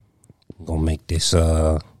this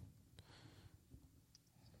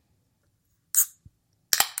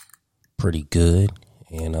pretty good,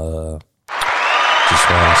 and just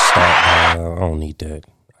want to start by, I don't need that.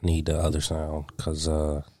 I need the other sound, because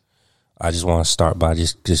I just want to start by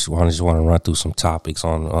just want to run through some topics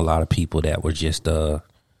on a lot of people that were just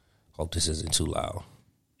hope this isn't too loud.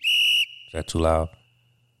 Is that too loud?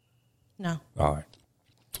 No. All right.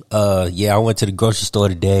 Yeah, I went to the grocery store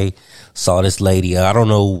today, saw this lady. I don't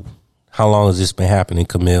know how long has this been happening,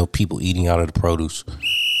 Camille, people eating out of the produce.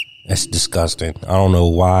 That's disgusting. I don't know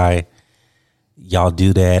why y'all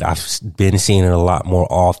do that. I've been seeing it a lot more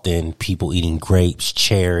often. People eating grapes,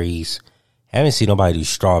 cherries. Haven't seen nobody do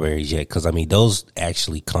strawberries yet, because, I mean, those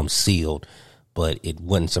actually come sealed, but it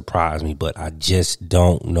wouldn't surprise me. But I just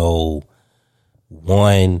don't know.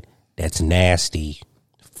 One, that's nasty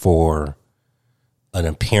for an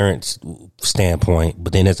appearance standpoint,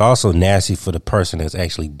 but then it's also nasty for the person that's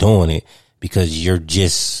actually doing it, because you're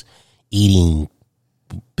just eating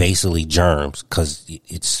basically germs, because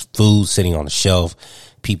it's food sitting on the shelf.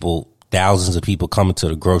 Thousands of people coming to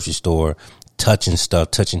the grocery store, touching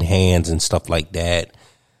stuff, touching hands and stuff like that,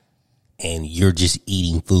 and you're just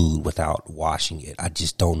eating food without washing it. I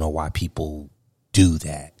just don't know why people do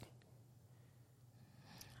that.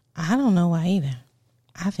 I don't know why either.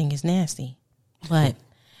 I think it's nasty, but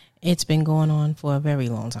it's been going on for a very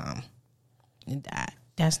long time.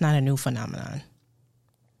 That's not a new phenomenon.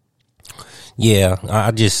 Yeah,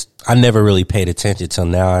 I never really paid attention till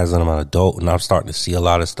now as an adult, and I'm starting to see a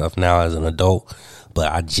lot of stuff now as an adult.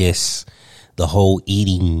 But the whole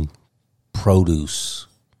eating produce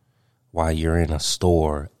while you're in a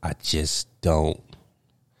store, I just wouldn't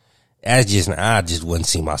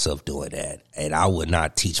see myself doing that, and I would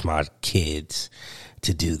not teach my kids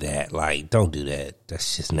to do that. Like, don't do that.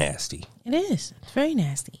 That's just nasty. It is. It's very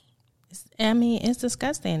nasty. It's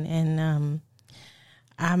disgusting, and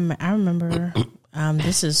I remember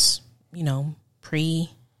this is, pre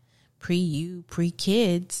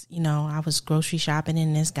kids. I was grocery shopping,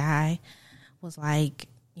 and this guy was like,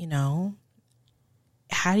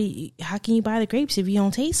 how can you buy the grapes if you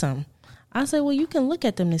don't taste them? I said, well, you can look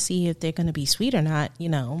at them to see if they're going to be sweet or not,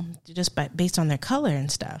 just based on their color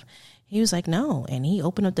and stuff. He was like, no. And he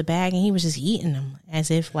opened up the bag and he was just eating them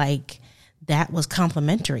as if like that was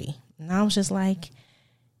complimentary. And I was just like,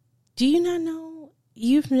 do you not know?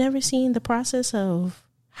 You've never seen the process of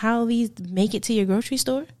how these make it to your grocery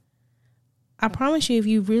store? I promise you, if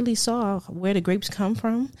you really saw where the grapes come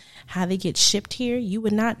from, how they get shipped here, you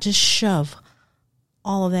would not just shove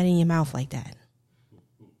all of that in your mouth like that.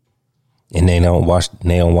 And they don't wash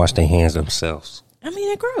their hands themselves. I mean,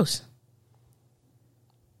 they're gross.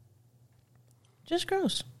 Just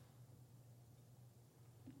gross.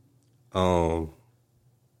 How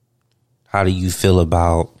do you feel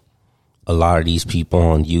about a lot of these people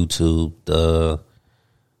on YouTube, the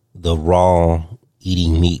raw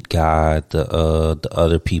eating meat guy, the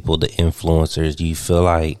other people, the influencers? Do you feel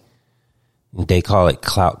like they call it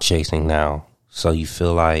clout chasing now? So you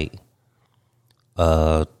feel like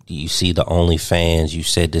you see the OnlyFans. You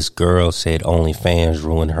said this girl said OnlyFans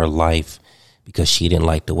ruined her life because she didn't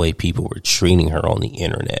like the way people were treating her on the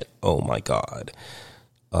internet. Oh my God.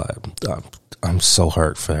 I'm so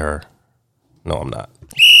hurt for her. No, I'm not.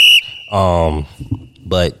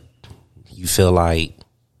 But you feel like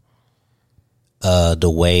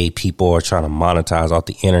the way people are trying to monetize off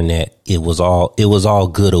the internet, it was all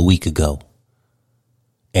good a week ago,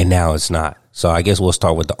 and now it's not. So I guess we'll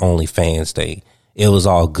start with the OnlyFans thing. It was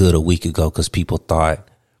all good a week ago because people thought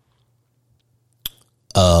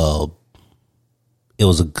it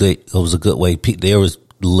was a good way. There was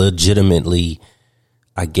legitimately,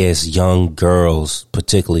 I guess, young girls,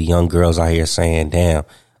 particularly young girls out here saying, damn,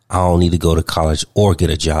 I don't need to go to college or get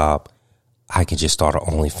a job. I can just start an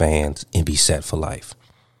OnlyFans and be set for life.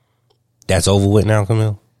 That's over with now,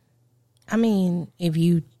 Camille? I mean, if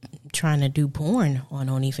you trying to do porn on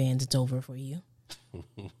OnlyFans, it's over for you.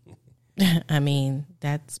 I mean,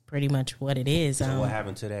 that's pretty much what it is. So what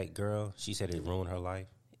happened to that girl? She said it ruined her life?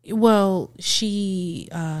 Well, she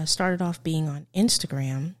started off being on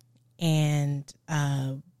Instagram and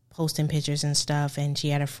posting pictures and stuff, and she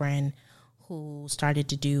had a friend who started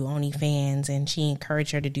to do OnlyFans, and she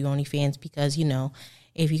encouraged her to do OnlyFans because,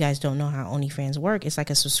 if you guys don't know how OnlyFans work, it's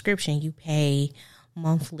like a subscription. You pay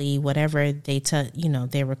monthly, whatever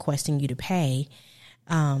they're requesting you to pay.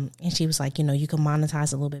 And she was like, you can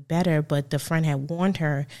monetize a little bit better, but the friend had warned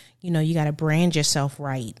her, you got to brand yourself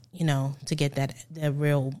right, to get that the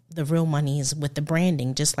real money is with the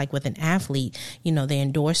branding, just like with an athlete, the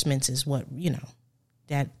endorsements is what,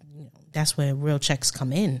 that's where real checks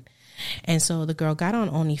come in. And so the girl got on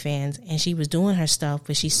OnlyFans and she was doing her stuff,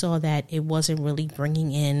 but she saw that it wasn't really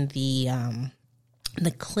bringing in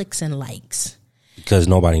the clicks and likes. Because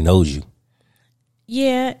nobody knows you.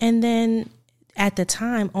 Yeah, and then at the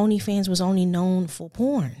time, OnlyFans was only known for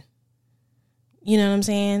porn. You know what I'm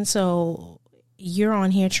saying? So you're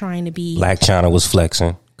on here trying to be... Black China was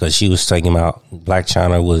flexing because she was taking out... Black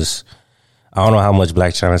China was... I don't know how much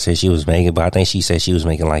Black China said she was making, but I think she said she was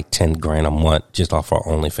making like 10 grand a month just off her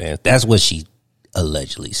OnlyFans. That's what she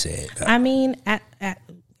allegedly said. I mean,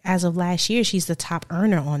 as of last year, she's the top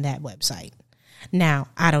earner on that website. Now,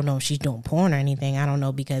 I don't know if she's doing porn or anything. I don't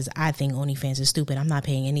know, because I think OnlyFans is stupid. I'm not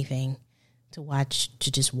paying anything to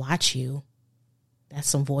just watch you. That's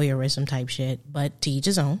some voyeurism type shit, but to each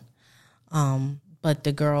his own. But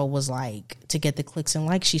the girl was like, to get the clicks and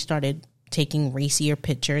likes, she started taking racier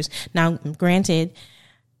pictures. Now, granted,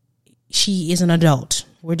 she is an adult.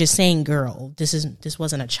 We're just saying girl. This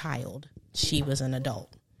wasn't a child. She was an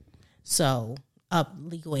adult. So, up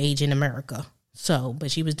legal age in America. So, but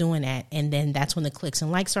she was doing that. And then that's when the clicks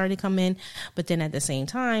and likes started to come in. But then at the same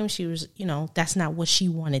time, she was, that's not what she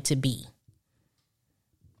wanted to be.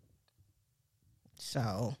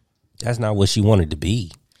 So. That's not what she wanted to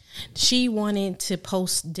be. She wanted to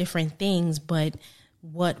post different things, but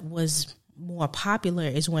what was more popular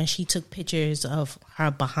is when she took pictures of her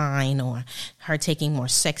behind or her taking more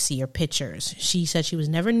sexier pictures. She said she was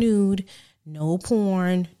never nude, no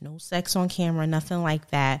porn, no sex on camera, nothing like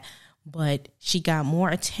that. But she got more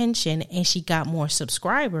attention and she got more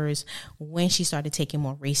subscribers when she started taking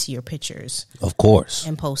more racier pictures. Of course.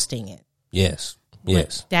 And posting it. Yes.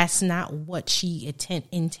 Yes. But that's not what she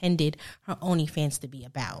intended her OnlyFans to be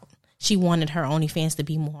about. She wanted her OnlyFans to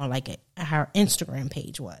be more like her Instagram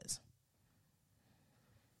page was.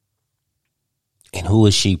 And who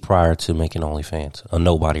was she prior to making OnlyFans? A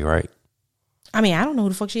nobody, right? I mean, I don't know who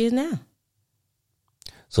the fuck she is now.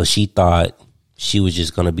 So she thought she was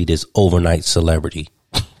just going to be this overnight celebrity.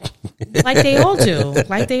 Like they all do.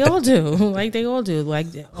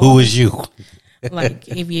 Who is you? Like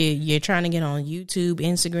if you're trying to get on YouTube,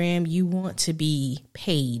 Instagram, you want to be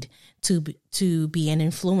paid to be an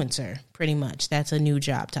influencer, pretty much. That's a new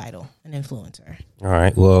job title, an influencer. All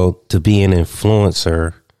right. Well, to be an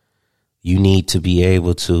influencer, you need to be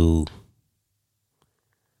able to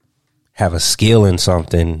have a skill in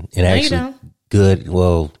something and actually good.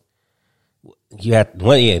 Well, you have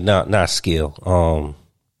not skill.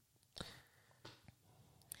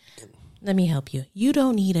 Let me help you. You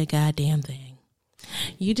don't need a goddamn thing.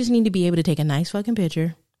 You just need to be able to take a nice fucking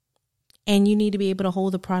picture, and you need to be able to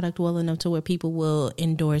hold the product well enough to where people will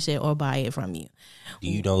endorse it or buy it from you. Do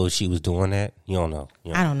you know if she was doing that? You don't know.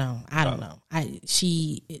 I don't know.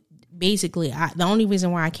 The only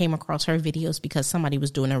reason why I came across her video is because somebody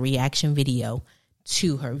was doing a reaction video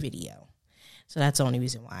to her video. So that's the only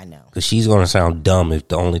reason why I know. Because she's going to sound dumb if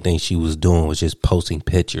the only thing she was doing was just posting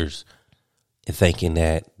pictures and thinking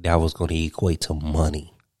that was going to equate to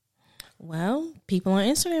money. Well, people on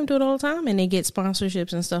Instagram do it all the time, and they get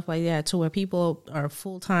sponsorships and stuff like that to where people are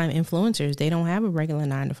full-time influencers. They don't have a regular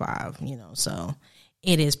 9 to 5, so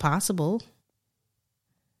it is possible.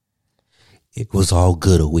 It was all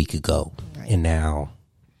good a week ago, right. And now.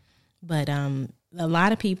 But a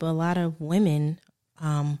lot of people, a lot of women,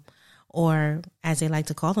 or as they like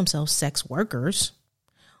to call themselves, sex workers,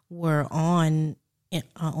 were on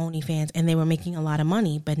OnlyFans and they were making a lot of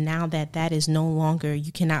money. But now that is no longer,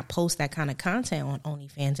 you cannot post that kind of content on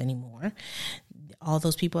OnlyFans anymore. All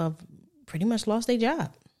those people have pretty much lost their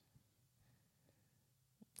job.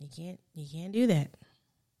 You can't do that.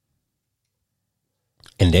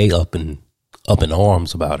 And they up in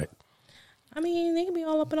arms about it. I mean, they can be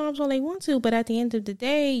all up in arms all they want to, but at the end of the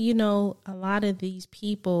day, a lot of these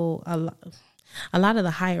people, a lot of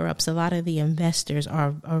the higher ups, a lot of the investors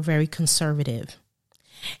are very conservative.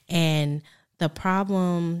 And the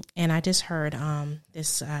problem, and I just heard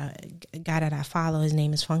this guy that I follow, his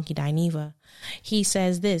name is Funky Dineva. He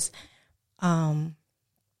says this. No,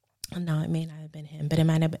 it may not have been him, but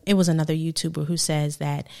it was another YouTuber who says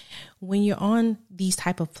that when you're on these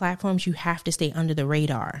type of platforms, you have to stay under the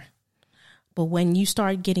radar. But when you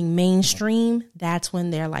start getting mainstream, that's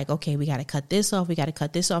when they're like, okay, we got to cut this off.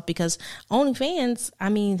 Because OnlyFans,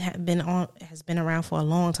 has been around for a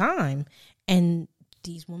long time. And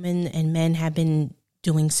these women and men have been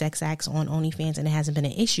doing sex acts on OnlyFans and it hasn't been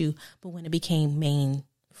an issue. But when it became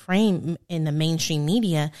mainstream in the mainstream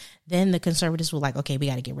media, then the conservatives were like, okay, we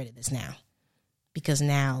got to get rid of this now. Because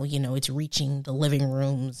now, it's reaching the living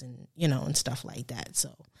rooms and, and stuff like that. So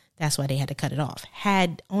that's why they had to cut it off.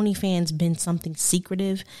 Had OnlyFans been something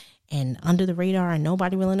secretive and under the radar and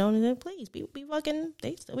nobody really knows it, please, people be fucking,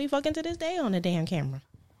 they still be fucking to this day on the damn camera.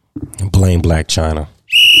 Blame Blac Chyna.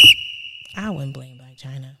 I wouldn't blame Blac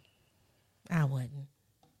Chyna. I wouldn't.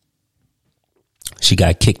 She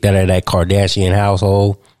got kicked out of that Kardashian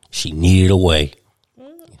household. She needed a way.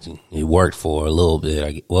 It worked for her a little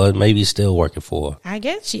bit. Well, maybe it's still working for her. I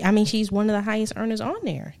guess she's one of the highest earners on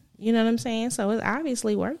there. You know what I'm saying? So it's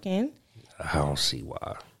obviously working. I don't see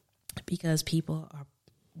why. Because people are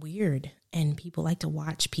weird and people like to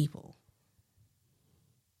watch people.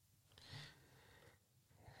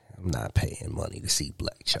 I'm not paying money to see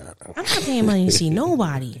Blac Chyna. I'm not paying money to see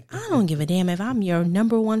nobody. I don't give a damn if I'm your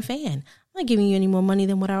number one fan. I'm not giving you any more money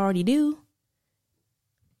than what I already do.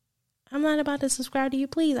 I'm not about to subscribe to you,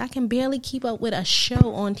 please. I can barely keep up with a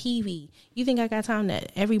show on TV. You think I got time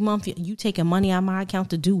that every month you taking money out of my account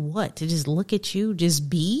to do what? To just look at you? Just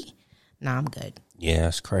be? Nah, I'm good. Yeah,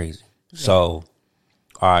 that's crazy. Yeah. So, all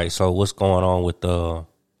right. So what's going on with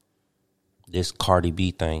this Cardi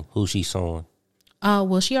B thing? Who's she suing?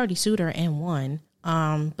 Well, she already sued her and won.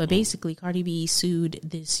 But basically, Cardi B sued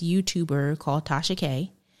this YouTuber called Tasha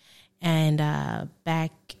K. And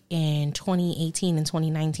back in 2018 and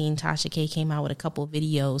 2019, Tasha K came out with a couple of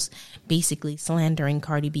videos basically slandering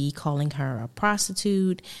Cardi B, calling her a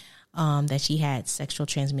prostitute, that she had sexual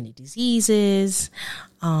transmitted diseases,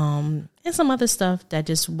 and some other stuff that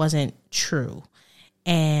just wasn't true.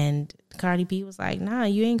 And Cardi B was like, nah,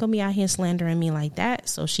 you ain't gonna be out here slandering me like that.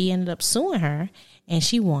 So she ended up suing her and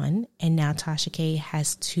she won. And now Tasha K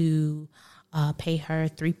has to pay her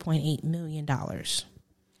 $3.8 million.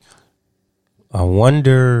 I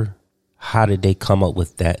wonder, how did they come up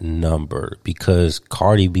with that number? Because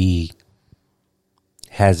Cardi B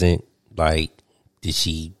hasn't, did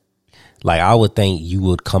she, I would think you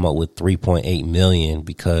would come up with 3.8 million,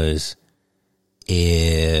 because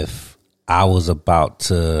if I was about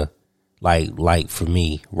to, for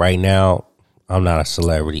me right now, I'm not a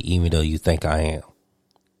celebrity, even though you think I am.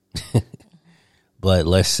 But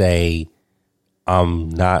let's say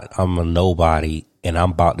I'm a nobody, and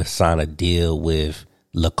I'm about to sign a deal with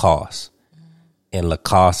Lacoste. And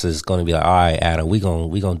Lacoste is going to be like, all right, Adam, we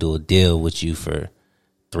gonna do a deal with you for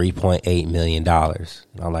 $3.8 million.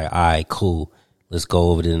 And I'm like, all right, cool. Let's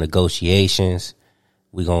go over the negotiations.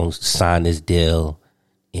 We're going to sign this deal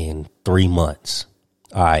in 3 months.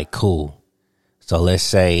 All right, cool. So let's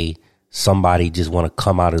say somebody just want to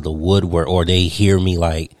come out of the woodwork, or they hear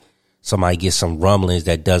me, somebody gets some rumblings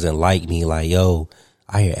that doesn't like me, yo,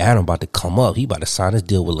 I hear Adam about to come up. He about to sign this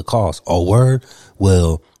deal with Lacoste. Oh, word?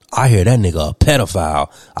 Well, I hear that nigga a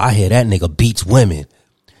pedophile. I hear that nigga beats women.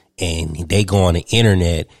 And they go on the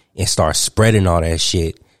internet and start spreading all that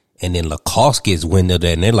shit. And then Lacoste gets wind of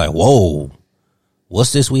that, and they're like, whoa,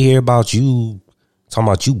 what's this we hear about you? Talking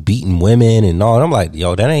about you beating women and all. And I'm like,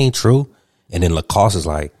 yo, that ain't true. And then Lacoste is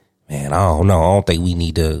like, man, I don't know. I don't think we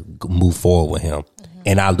need to move forward with him. Mm-hmm.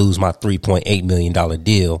 And I lose my $3.8 million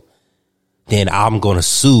deal. Then I'm going to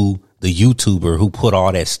sue the YouTuber who put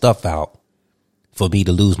all that stuff out for me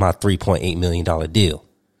to lose my $3.8 million deal.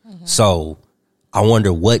 Mm-hmm. So I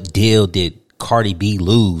wonder, what deal did Cardi B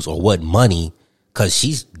lose, or what money? Because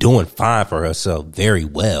she's doing fine for herself, very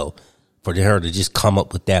well, for her to just come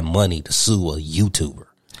up with that money to sue a YouTuber.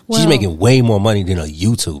 Well, she's making way more money than a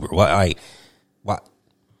YouTuber. Why?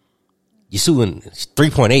 You suing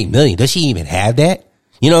 $3.8 million? Does she even have that?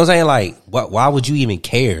 You know what I'm saying? Why would you even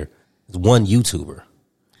care? One YouTuber.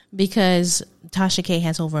 Because Tasha K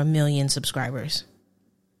has over 1 million subscribers.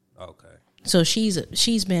 Okay. So she's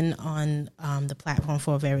been on the platform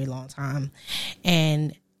for a very long time,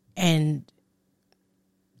 and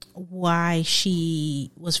why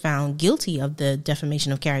she was found guilty of the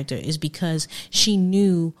defamation of character is because she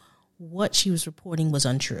knew what she was reporting was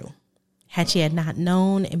untrue. Had she had not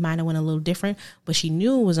known, it might have went a little different, but she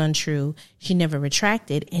knew it was untrue. She never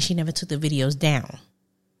retracted, and she never took the videos down.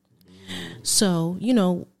 So,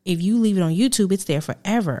 if you leave it on YouTube, it's there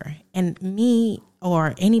forever. And me,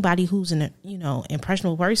 or anybody who's an,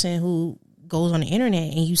 impressionable person who goes on the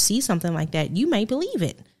internet and you see something like that, you may believe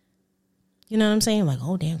it. You know what I'm saying?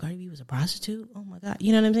 Oh, damn, Cardi B was a prostitute. Oh my God.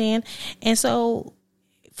 You know what I'm saying? And so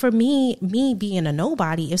for me being a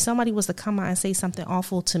nobody, if somebody was to come out and say something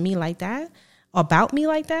awful to me like that, about me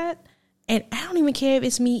like that, and I don't even care if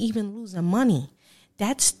it's me even losing money,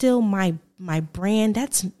 that's still my brand.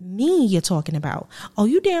 That's me you're talking about. Oh,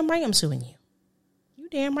 you damn right I'm suing you. You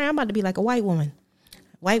damn right I'm about to be like a white woman.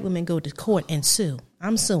 White women go to court and sue.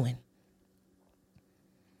 I'm suing.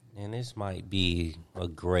 And this might be a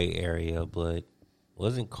gray area, but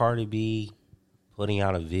wasn't Cardi B putting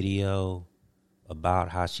out a video about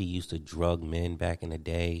how she used to drug men back in the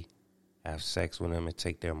day have sex with them and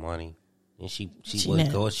take their money. And she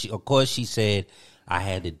never. of course she said, I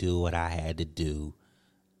had to do what I had to do.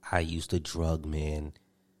 I used to drug men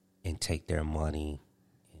and take their money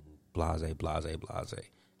and blase, blase, blase.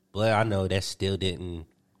 But I know that still didn't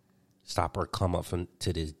stop her come up from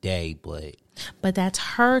to this day, but that's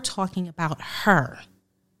her talking about her.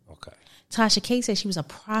 okay. Tasha K said she was a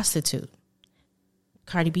prostitute.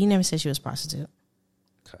 Cardi B never said she was a prostitute.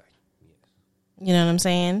 Okay. Yes. You know what I'm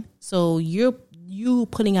saying? So you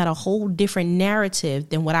putting out a whole different narrative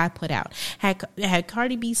than what I put out. Had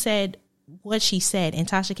Cardi B said what she said and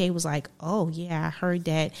Tasha K was like, oh yeah, I heard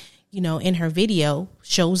that, in her video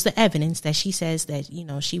shows the evidence that she says that,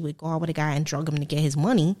 she would go out with a guy and drug him to get his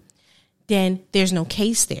money, then there's no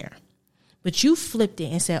case there. But you flipped it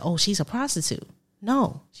and said, oh, she's a prostitute.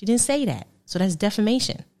 No, she didn't say that. So that's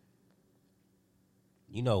defamation.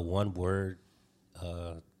 One word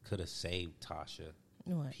could have saved Tasha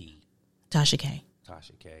What? P. Tasha K.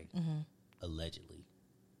 Tasha K. Mm-hmm. Allegedly.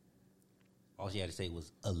 All she had to say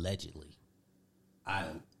was allegedly.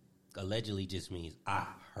 Allegedly just means I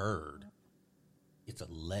heard. It's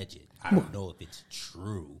alleged. I don't know if it's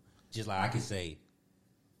true. Just like I could say,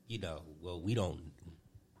 well, we don't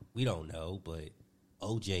know, but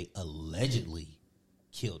OJ allegedly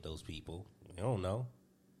killed those people. We don't know.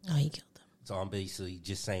 Oh, he killed them. So I'm basically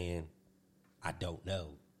just saying, I don't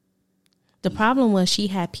know. The problem was she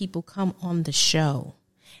had people come on the show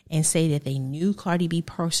and say that they knew Cardi B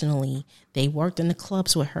personally. They worked in the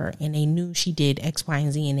clubs with her and they knew she did X, Y,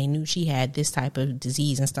 and Z and they knew she had this type of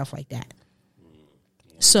disease and stuff like that.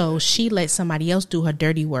 So she let somebody else do her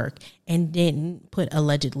dirty work and didn't put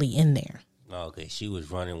allegedly in there. Okay, she was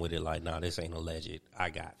running with it like, nah, this ain't alleged. I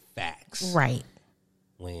got facts. Right.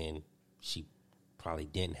 When she probably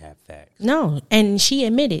didn't have facts. No, and she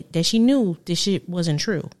admitted that she knew this shit wasn't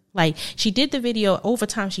true. Like, she did the video over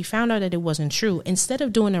time. She found out that it wasn't true. Instead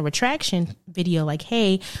of doing a retraction video like,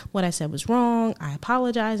 hey, what I said was wrong, I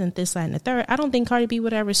apologize, and this, that, and the third, I don't think Cardi B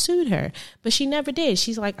would ever sued her. But she never did.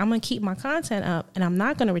 She's like, I'm going to keep my content up, and I'm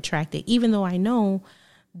not going to retract it, even though I know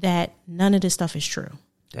that none of this stuff is true.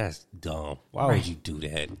 That's dumb. Why would you do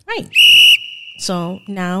that? Right. So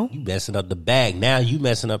now you messing up the bag. Now you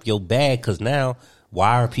messing up your bag because now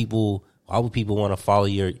why would people want to follow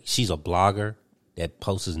she's a blogger that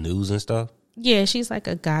posts news and stuff? Yeah, she's like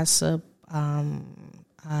a gossip vlogger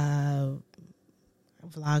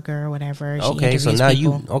or whatever. Okay, so now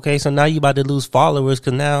you about to lose followers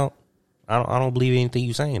because now I don't believe anything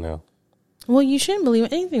you saying now. Well, you shouldn't believe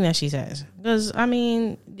anything that she says because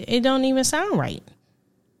it don't even sound right.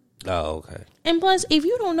 Oh, okay. And plus, if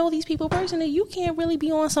you don't know these people personally, you can't really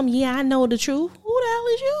be on some, I know the truth. Who the hell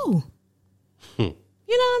is you?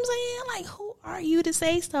 You know what I'm saying? Like, who are you to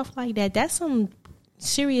say stuff like that? That's some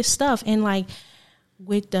serious stuff. And like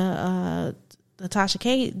with the Tasha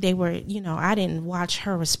K, they were, I didn't watch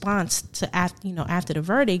her response to after the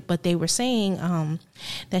verdict, but they were saying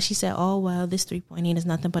that she said, oh, well, this 3.8 is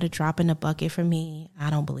nothing but a drop in the bucket for me.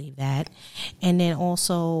 I don't believe that. And then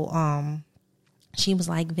also, she was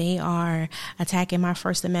like, they are attacking my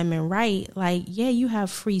First Amendment right. Like, yeah, you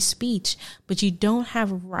have free speech, but you don't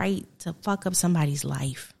have a right to fuck up somebody's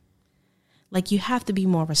life. Like, you have to be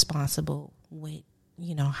more responsible with,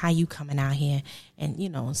 how you coming out here and,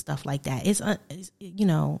 and stuff like that. It's I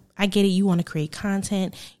get it. You want to create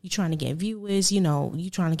content. You trying to get viewers, you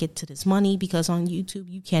trying to get to this money because on YouTube,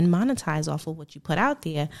 you can monetize off of what you put out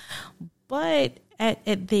there. But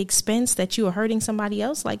at the expense that you are hurting somebody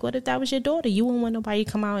else, like what if that was your daughter? You wouldn't want nobody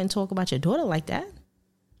to come out and talk about your daughter like that.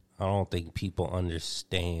 I don't think people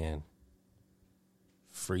understand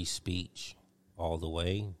free speech all the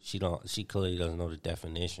way. She clearly doesn't know the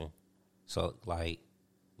definition. So like,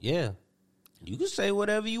 yeah, you can say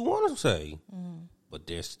whatever you want to say, but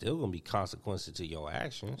there's still gonna be consequences to your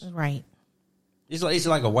actions. Right. It's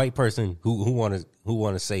like a white person who want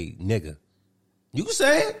to say nigga. You can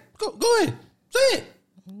say it. Go ahead. Say it.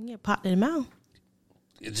 You get popped in the mouth.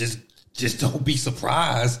 Just don't be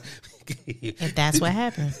surprised. If that's what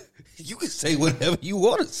happened. You can say whatever you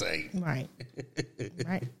want to say. Right.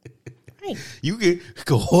 Right. Right. You can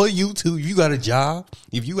go on YouTube. You got a job.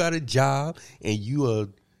 If you got a job and you a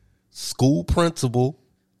school principal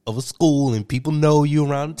of a school and people know you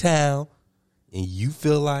around town and you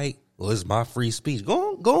feel like, well, it's my free speech.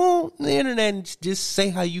 Go on the internet and just say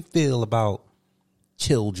how you feel about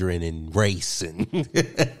children and race and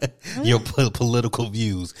your political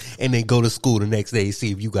views, and then go to school the next day and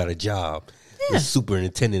see if you got a job. Yeah. The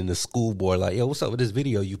superintendent and the school board like, yo, what's up with this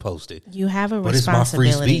video you posted? You have a responsibility.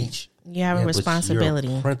 It's my free speech. You have a responsibility.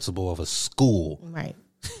 You're a principal of a school. Right.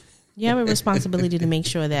 You have a responsibility to make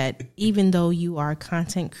sure that even though you are a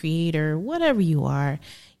content creator, whatever you are,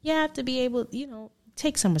 you have to be able,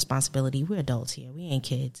 take some responsibility. We're adults here. We ain't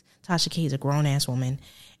kids. Tasha K is a grown-ass woman,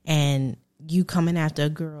 and you coming after a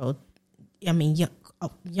girl,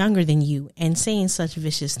 younger than you, and saying such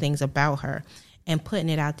vicious things about her and putting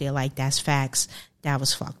it out there like that's facts, that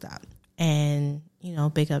was fucked up. And,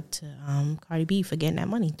 big up to Cardi B for getting that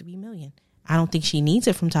money, $3 million. I don't think she needs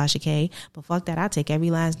it from Tasha K, but fuck that. I'll take every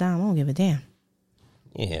last dime. I don't give a damn.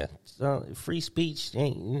 Yeah. So free speech, they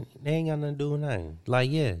ain't got nothing to do with nothing. Like,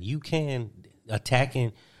 yeah, you can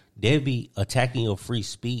attacking your free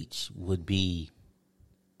speech would be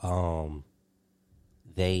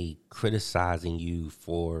they criticizing you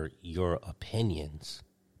for your opinions,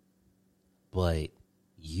 but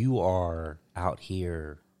you are out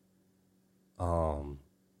here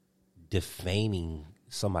defaming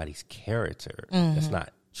somebody's character. That's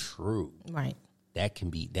not true. Right.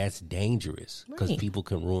 That's dangerous because Right. people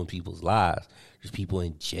can ruin people's lives. There's people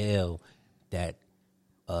in jail that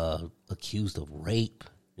accused of rape.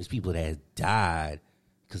 There's people that died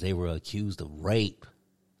because they were accused of rape.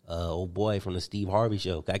 Old boy from the Steve Harvey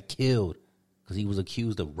show got killed because he was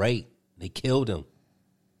accused of rape. They killed him.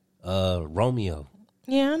 Romeo.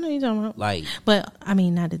 Yeah, I know you're talking about. But I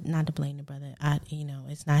mean, not to blame the brother.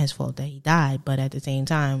 It's not his fault that he died. But at the same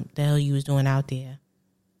time, the hell you was doing out there,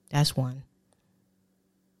 that's one.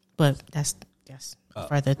 But that's a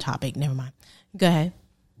further topic. Never mind. Go ahead.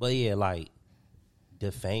 But yeah,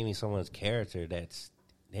 defaming someone's character, they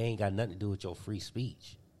ain't got nothing to do with your free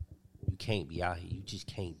speech. You can't be out here. You just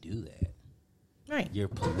can't do that. Right. Your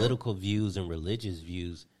political views and religious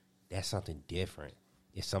views, that's something different.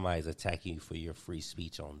 If somebody's attacking you for your free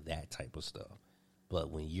speech on that type of stuff. But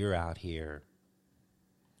when you're out here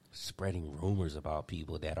spreading rumors about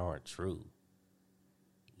people that aren't true,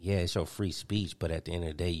 yeah, it's your free speech, but at the end of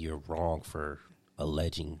the day, you're wrong for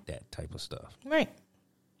alleging that type of stuff. Right.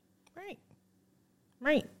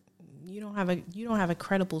 You don't have a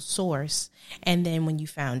credible source, and then when you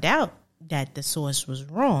found out that the source was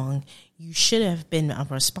wrong, you should have been a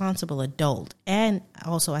responsible adult and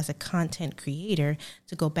also as a content creator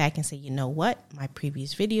to go back and say, you know what, my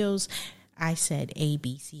previous videos, I said A,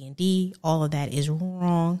 B, C, and D. All of that is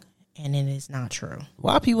wrong, and it is not true. A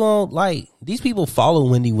lot of people don't these people follow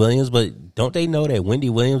Wendy Williams, but don't they know that Wendy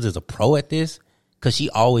Williams is a pro at this? Because she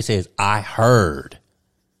always says, I heard.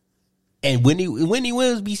 And Wendy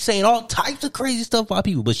Williams be saying all types of crazy stuff about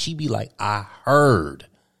people, but she be like, I heard.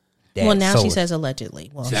 Well, now she says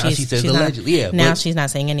allegedly. Well, now she says allegedly, yeah. Now she's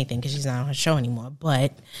not saying anything because she's not on her show anymore.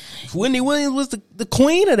 But Wendy Williams was the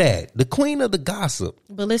queen of that, the queen of the gossip.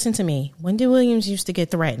 But listen to me, Wendy Williams used to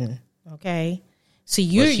get threatened. Okay, so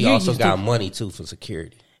she also got money too for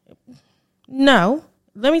security. No,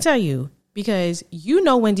 let me tell you, because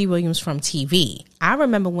Wendy Williams from TV. I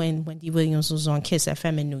remember when Wendy Williams was on Kiss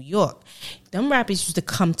FM in New York. Them rappers used to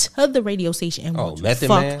come to the radio station and want to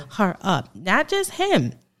fuck her up. Not just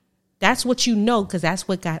him. That's what because that's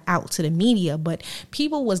what got out to the media. But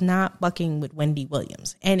people was not bucking with Wendy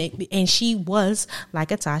Williams. And she was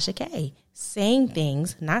like a Tasha K, saying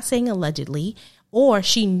things, not saying allegedly, or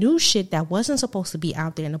she knew shit that wasn't supposed to be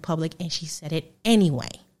out there in the public, and she said it anyway.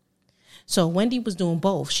 So Wendy was doing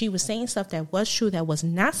both. She was saying stuff that was true that was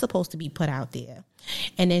not supposed to be put out there.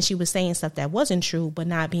 And then she was saying stuff that wasn't true, but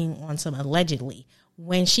not being on some allegedly.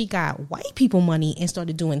 When she got white people money and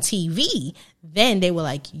started doing TV, then they were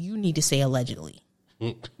like, you need to say allegedly.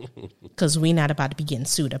 Because we're not about to be getting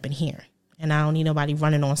sued up in here. And I don't need nobody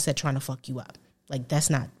running on set trying to fuck you up. Like, that's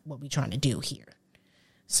not what we're trying to do here.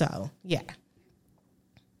 So, yeah.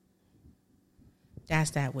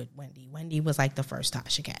 That's that with Wendy. Wendy was like the first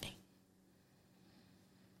Tasha K.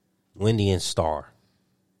 Wendy and Star.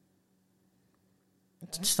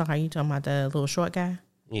 Star, you talking about the little short guy?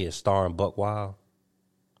 Yeah, Star and Buck Wild.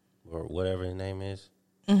 Or whatever his name is.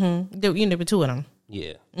 Mm-hmm. You never two of them.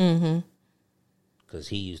 Yeah. Mm-hmm. Because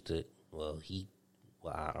he used to,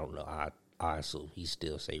 I don't know. I assume he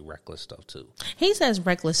still say reckless stuff too. He says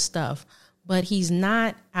reckless stuff, but he's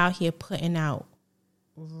not out here putting out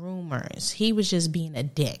rumors. He was just being a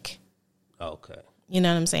dick. Okay. You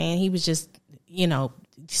know what I'm saying? He was just,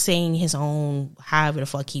 saying his own, however the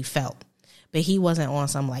fuck he felt. But he wasn't on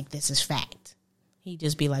some like, this is fact. He'd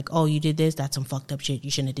just be like, oh, you did this? That's some fucked up shit.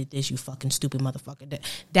 You shouldn't have did this, you fucking stupid motherfucker.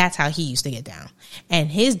 That's how he used to get down. And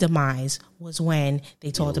his demise was when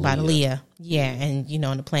they talked about Aaliyah. Yeah, and, in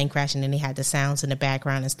the plane crashing and they had the sounds in the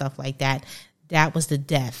background and stuff like that. That was the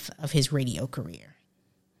death of his radio career.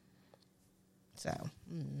 So,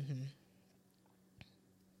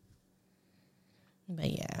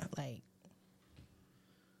 But yeah,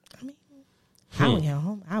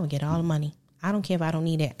 I would get all the money. I don't care if I don't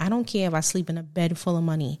need it. I don't care if I sleep in a bed full of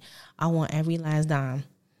money. I want every last dime.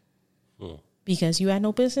 Because you had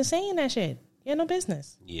no business saying that shit. You had no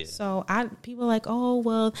business. Yeah. So people are like, oh,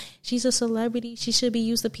 well, she's a celebrity. She should be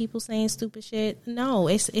used to people saying stupid shit. No,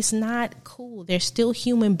 it's not cool. They're still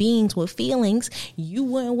human beings with feelings. You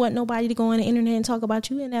wouldn't want nobody to go on the internet and talk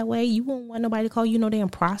about you in that way. You wouldn't want nobody to call you no damn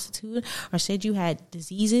prostitute or said you had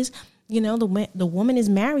diseases. You know, the woman is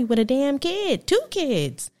married with a damn kid, 2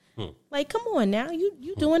 kids. Like, come on now.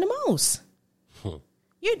 You doing the most.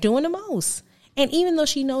 You're doing the most. And even though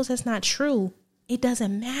she knows that's not true, it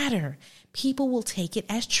doesn't matter. People will take it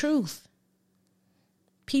as truth.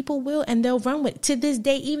 People will, and they'll run with it. To this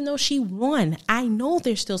day, even though she won, I know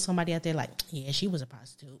there's still somebody out there like, yeah, she was a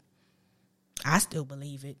prostitute. I still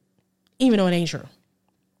believe it, even though it ain't true.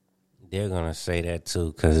 They're gonna say that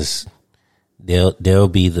too, because they'll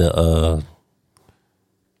be the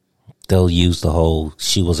they'll use the whole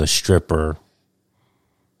she was a stripper,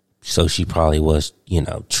 so she probably was,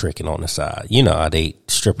 tricking on the side. You know how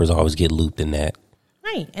strippers always get looped in that.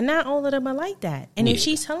 Right. And not all of them are like that. And if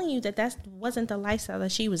she's telling you that wasn't the lifestyle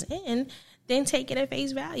that she was in, then take it at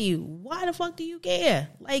face value. Why the fuck do you care?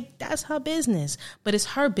 Like, that's her business. But it's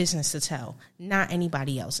her business to tell, not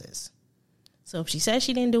anybody else's. So if she says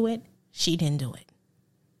she didn't do it, she didn't do it.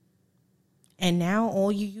 And now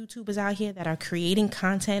all you YouTubers out here that are creating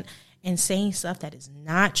content and saying stuff that is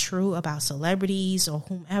not true about celebrities or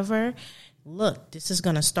whomever, look, this is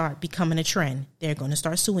going to start becoming a trend. They're going to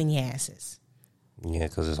start suing your asses. Yeah,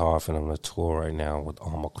 because it's hard for them to tour right now with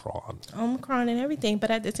Omicron and everything.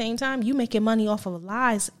 But at the same time, you making money off of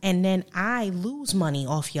lies, and then I lose money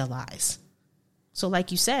off your lies. So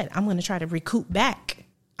like you said, I'm going to try to recoup back.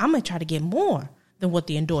 I'm going to try to get more than what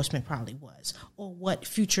the endorsement probably was, or what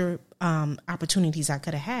future opportunities I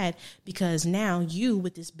could have had, because now you,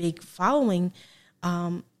 with this big following,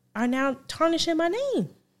 are now tarnishing my name.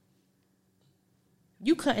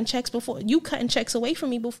 You cutting checks away from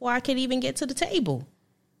me before I could even get to the table.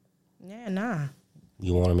 Yeah, nah.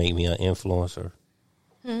 You want to make me an influencer?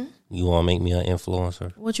 You want to make me an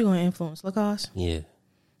influencer? What you gonna influence, Lacoste? Yeah.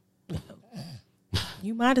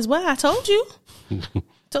 You might as well. I told you.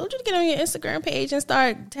 Told you to get on your Instagram page and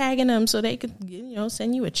start tagging them so they could,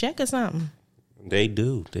 send you a check or something. They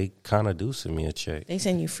do. They kind of do send me a check. They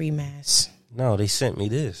send you free masks. No, they sent me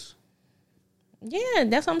this. Yeah,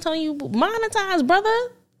 that's what I'm telling you. Monetize, brother.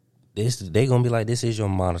 They gonna be like, this is your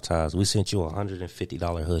monetize. We sent you a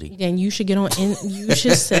 $150 hoodie. Then you should get on. You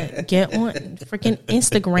should get on freaking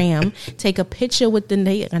Instagram. Take a picture with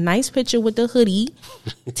a nice picture with the hoodie.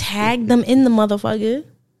 Tag them in the motherfucker,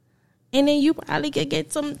 and then you probably could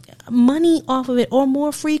get some money off of it or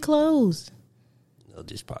more free clothes. They'll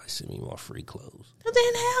just probably send me more free clothes. But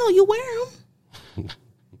then hell, you wear them.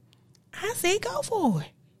 I say go for it.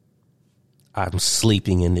 I'm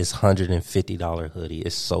sleeping in this $150 hoodie.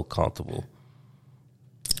 It's so comfortable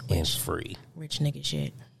and free. Rich nigga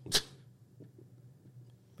shit.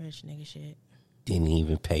 Rich nigga shit. Didn't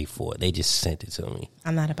even pay for it. They just sent it to me.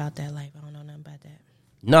 I'm not about that life. I don't know nothing about that.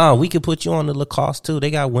 No, we could put you on the Lacoste too.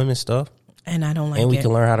 They got women's stuff. And I don't like it. And we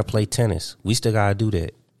can learn how to play tennis. We still got to do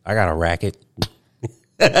that. I got a racket.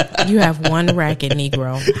 You have one racket,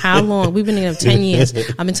 Negro. How long? We've been together 10 years.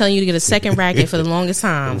 I've been telling you to get a second racket for the longest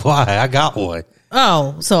time. Why? I got one.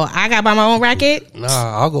 Oh, so I got to buy my own racket? Nah,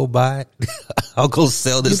 I'll go buy it. I'll go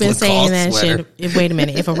sell this You've been saying that sweater. shit. Wait a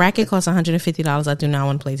minute. If a racket costs $150, I do not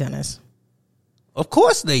want to play tennis. Of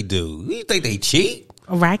course they do. You think they cheap?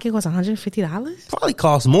 A racket costs $150? Probably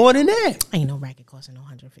costs more than that. Ain't no racket costing no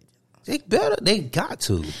 $150. They better. They got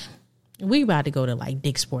to. We about to go to like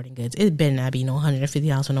Dick's Sporting Goods. It better not be no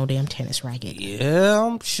 $150 for no damn tennis racket. Yeah,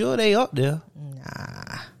 I'm sure they up there.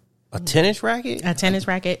 Nah. A tennis racket? A tennis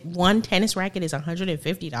racket. One tennis racket is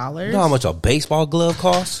 $150. You know how much a baseball glove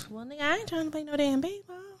costs? Well, nigga, I ain't trying to play no damn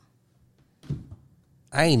baseball.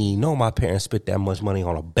 I ain't even know my parents spent that much money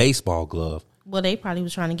on a baseball glove. Well, they probably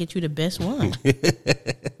was trying to get you the best one.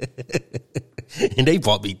 And they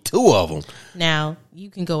bought me 2 of them. Now, you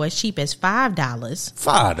can go as cheap as $5.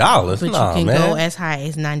 $5? But Nah, you can man. go as high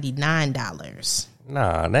as $99.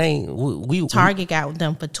 Nah, they ain't. We Target got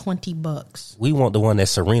them for $20. We want the one that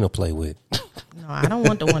Serena play with. No, I don't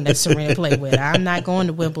want the one that Serena played with. I'm not going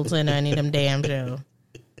to Wimbledon or any of them damn shows.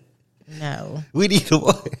 No. We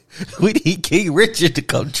need King Richard to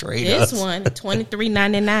come trade us. This one,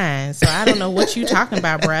 $23.99. So I don't know what you talking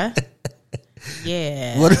about, bruh.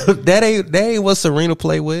 Yeah. That ain't what Serena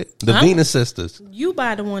play with. The Venus sisters. You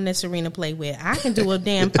buy the one that Serena play with. I can do a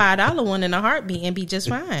damn $5 one in a heartbeat and be just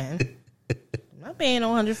fine. I'm not paying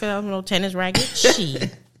no $100 for no tennis racket.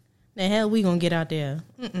 Shit. The hell we gonna get out there?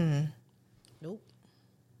 Nope.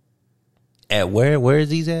 At where is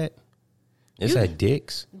these at? It's at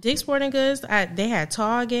Dick's. Dick's Sporting Goods. They had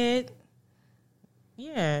Target.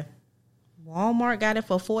 Yeah. Walmart got it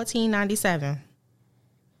for $14.97.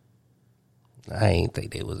 I ain't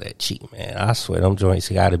think they was that cheap, man. I swear them joints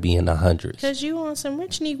got to be in the hundreds. Because you on some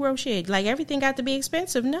rich Negro shit. Like, everything got to be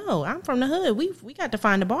expensive. No, I'm from the hood. We got to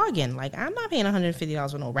find a bargain. Like, I'm not paying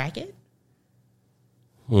 $150 for no racket.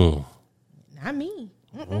 Not me.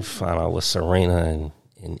 We'll find out what Serena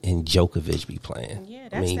and Djokovic be playing. Yeah,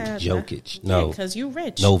 that's Jokic. No. Because you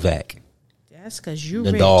rich. Novak. That's because you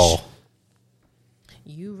Nadal. rich.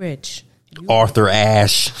 You rich. Arthur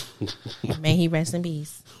Ashe. May he rest in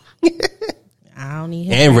peace. I don't need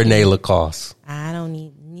him. And Renee Lacoste. I don't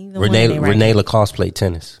need neither one of them. Renee Lacoste played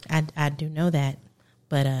tennis. I do know that.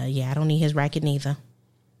 But, I don't need his racket neither.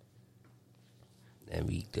 That'd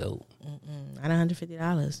be dope. Not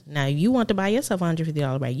 $150. Now, if you want to buy yourself a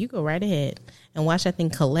 $150 racket, you go right ahead and watch that thing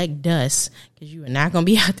collect dust, because you are not going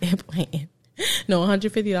to be out there playing no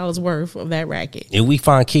 $150 worth of that racket. If we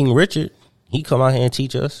find King Richard, he come out here and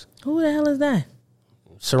teach us. Who the hell is that?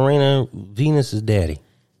 Serena Venus's daddy.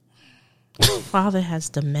 Father has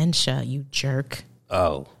dementia, you jerk.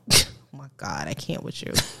 Oh. My God, I can't with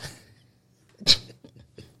you.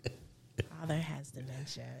 Father has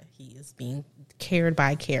dementia. He is being cared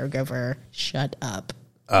by a caregiver. Shut up.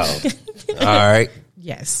 Oh. All right.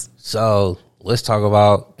 Yes. So let's talk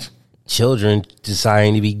about children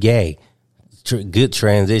deciding to be gay. Good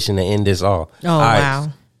transition to end this all. Oh, all right. wow.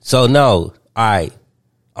 So no. All right.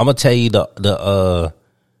 I'm gonna tell you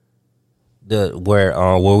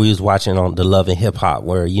where we was watching on the Love and Hip Hop,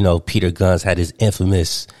 where Peter Gunz had his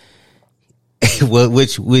infamous,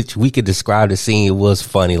 which we could describe the scene. It was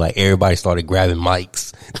funny, like everybody started grabbing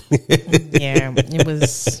mics. Yeah, it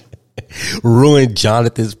was ruined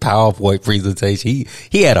Jonathan's PowerPoint presentation.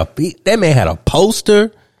 That man had a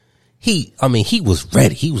poster. He was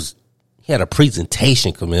ready. He had a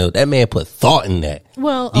presentation, Camille. That man put thought in that.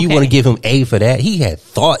 Well, do you want to give him A for that? He had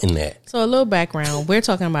thought in that. So a little background. We're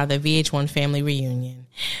talking about the VH1 family reunion,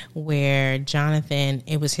 where Jonathan,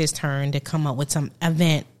 it was his turn to come up with some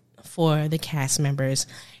event for the cast members,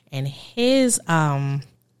 and his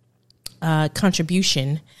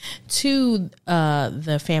contribution to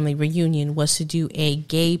the family reunion was to do a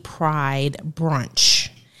gay pride brunch.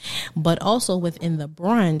 But also within the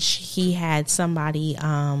brunch, he had somebody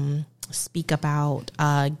speak about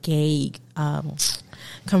gay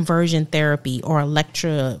conversion therapy, or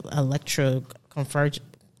electrode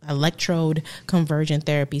conversion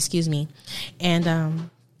therapy, excuse me. And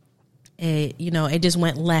it just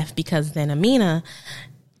went left, because then Amina,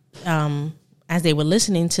 as they were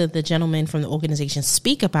listening to the gentleman from the organization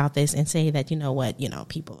speak about this and say that,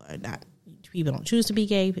 people don't choose to be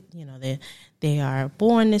gay, they are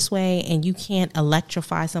born this way, and you can't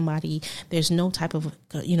electrify somebody. There's no type of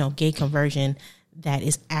gay conversion that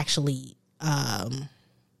is actually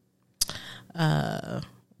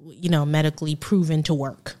medically proven to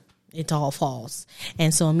work. It's all false.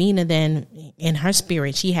 And so Amina then, in her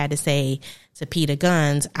spirit, she had to say to Peter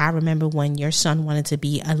Gunz, I remember when your son wanted to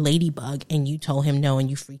be a ladybug and you told him no and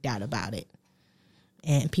you freaked out about it.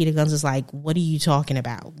 And Peter Gunz is like, what are you talking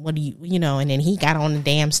about? What do you and then he got on the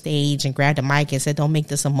damn stage and grabbed the mic and said, don't make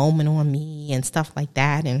this a moment on me and stuff like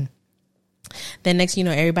that. And then next,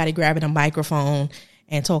 everybody grabbing a microphone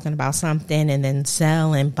and talking about something. And then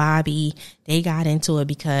Zell and Bobby, they got into it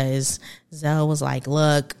because Zell was like,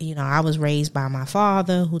 look, I was raised by my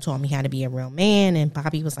father who taught me how to be a real man. And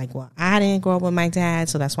Bobby was like, well, I didn't grow up with my dad,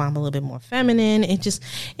 so that's why I'm a little bit more feminine.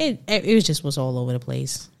 It was all over the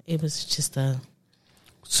place. It was just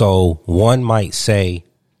So one might say,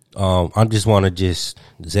 I just want to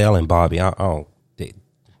Zell and Bobby, I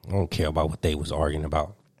don't care about what they was arguing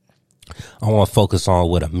about. I want to focus on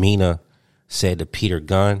what Amina said to Peter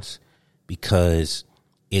Gunz, because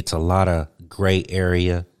it's a lot of gray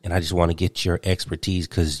area, and I just want to get your expertise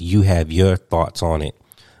because you have your thoughts on it.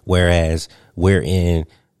 Whereas we're in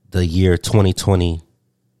the year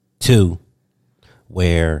 2022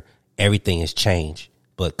 where everything has changed.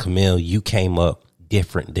 But Camille, you came up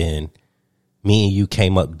different than me, and you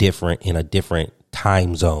came up different in a different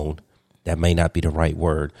time zone. That may not be the right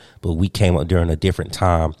word, but we came up during a different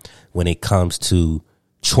time when it comes to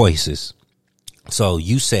choices. So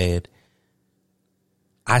you said,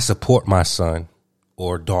 I support my son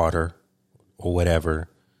or daughter or whatever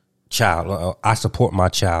child. I support my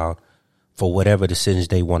child for whatever decisions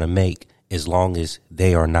they want to make, as long as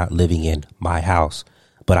they are not living in my house,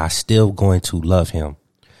 but I still going to love him.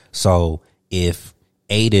 So if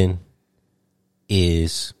Aiden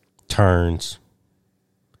turns,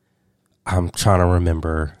 I'm trying to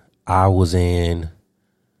remember, I was in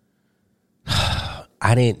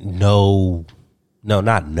I didn't know. No,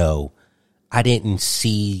 not know. I didn't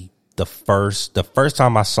see the first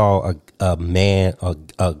time I saw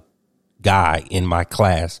a guy in my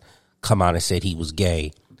class come out and said he was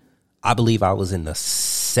gay. I believe I was in the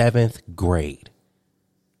 7th grade,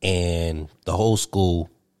 and the whole school,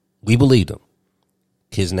 we believed him.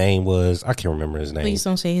 His name was, I can't remember his name. Please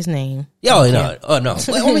don't say his name. No. Well,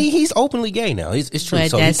 I mean, he's openly gay now. It's true.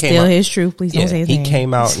 But so that's he came still out, his truth. Please don't say his name. He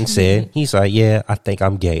came out and said, he's like, yeah, I think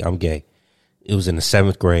I'm gay. I'm gay. It was in the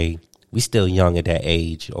 7th grade. We still young at that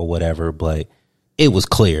age or whatever, but it was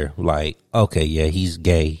clear, like, okay, yeah, he's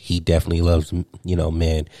gay. He definitely loves,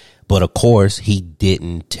 men. But of course, he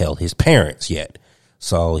didn't tell his parents yet.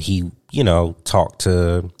 So he, talked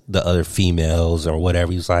to the other females or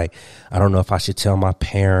whatever. He was like, I don't know if I should tell my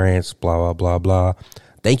parents, blah, blah, blah, blah.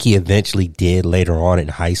 I think he eventually did later on in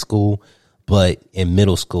high school, but in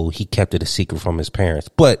middle school, he kept it a secret from his parents.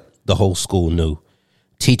 But the whole school knew.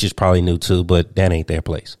 Teachers probably knew too, but that ain't their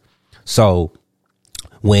place. So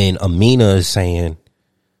when Amina is saying,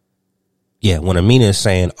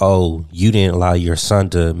 oh, you didn't allow your son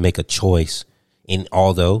to make a choice. And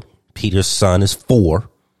although Peter's son is 4,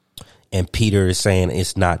 and Peter is saying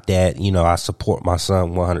it's not that, I support my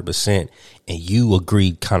son 100%. And you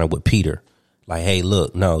agreed kind of with Peter. Like, hey,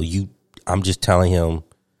 look, no, I'm just telling him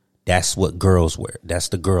that's what girls wear. That's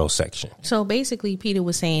the girl section. So basically, Peter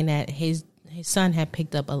was saying that his son had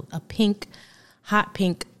picked up a hot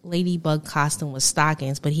pink ladybug costume with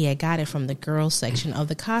stockings, but he had got it from the girls section of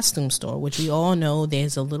the costume store, which we all know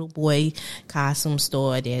there's a little boy costume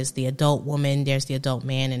store, there's the adult woman, there's the adult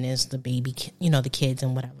man, and there's the baby, the kids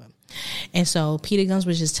and whatever. And so Peter Gunz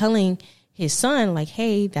was just telling his son, like,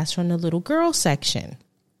 hey, that's from the little girl section.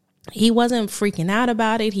 He wasn't freaking out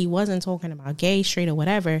about it. He wasn't talking about gay, straight, or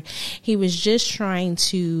whatever. He was just trying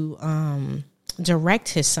to direct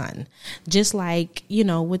his son, just like,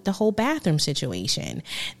 with the whole bathroom situation.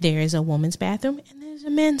 There is a woman's bathroom and there's a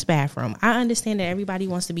men's bathroom. I understand that everybody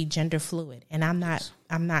wants to be gender fluid, and I'm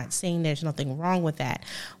not saying there's nothing wrong with that.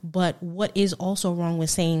 But what is also wrong with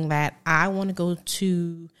saying that I want to go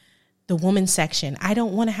to the women's section? I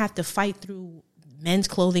don't want to have to fight through men's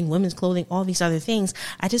clothing, women's clothing, all these other things.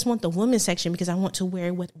 I just want the women's section because I want to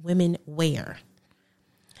wear what women wear.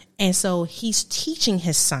 And so he's teaching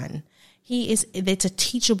his son. It's a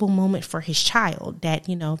teachable moment for his child that,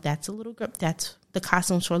 that's a little girl, that's the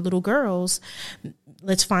costumes for little girls.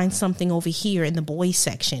 Let's find something over here in the boys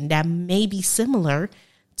section that may be similar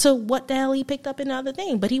to what the hell he picked up in the other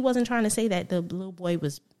thing. But he wasn't trying to say that the little boy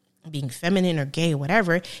was being feminine or gay or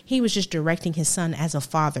whatever. He was just directing his son as a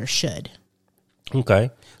father should.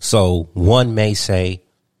 Okay. So one may say,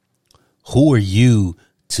 who are you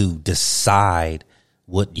to decide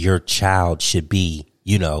what your child should be?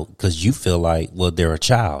 Because you feel like, well, they're a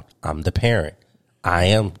child. I'm the parent. I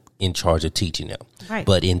am in charge of teaching them. Right.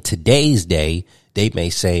 But in today's day, they may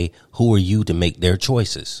say, who are you to make their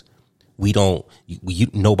choices?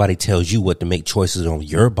 Nobody tells you what to make choices on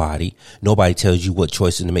your body. Nobody tells you what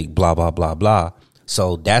choices to make, blah, blah, blah, blah.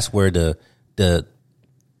 So that's where the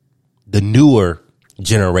newer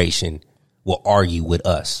generation will argue with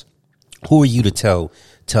us. Who are you to tell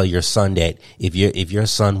your son that if your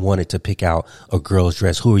son wanted to pick out a girl's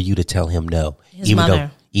dress, who are you to tell him no? His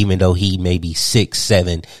mother. Even though he may be 6,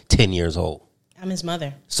 7, 10 years old. I'm his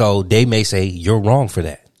mother. So they may say you're wrong for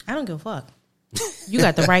that. I don't give a fuck. You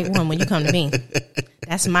got the right one when you come to me.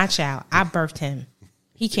 That's my child. I birthed him.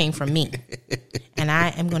 He came from me. And I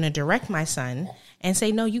am going to direct my son and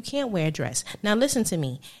say, no, you can't wear a dress. Now, listen to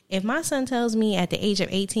me. If my son tells me at the age of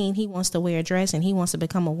 18 he wants to wear a dress and he wants to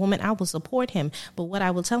become a woman, I will support him. But what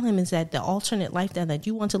I will tell him is that the alternate lifestyle that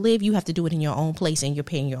you want to live, you have to do it in your own place and you're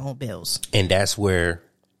paying your own bills. And that's where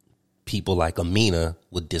people like Amina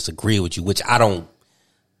would disagree with you, which I don't.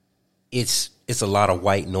 It's a lot of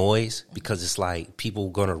white noise because it's like people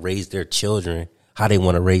going to raise their children how they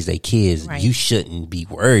want to raise their kids. Right. You shouldn't be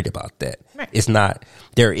worried about that. Right. It's not.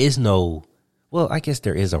 There is no. Well, I guess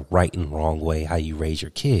there is a right and wrong way how you raise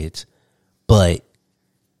your kids, but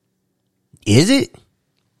is it?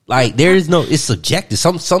 Like there is no. It's subjective.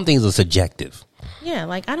 Some things are subjective. Yeah,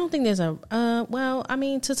 like I don't think there's a well, I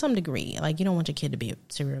mean to some degree, like you don't want your kid to be a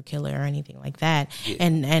serial killer or anything like that. Yeah.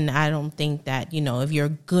 And I don't think that, if you're a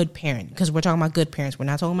good parent, because we're talking about good parents, we're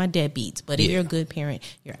not talking about deadbeats, but if you're a good parent,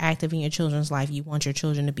 you're active in your children's life, you want your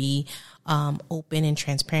children to be open and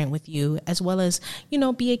transparent with you, as well as,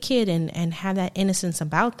 be a kid and have that innocence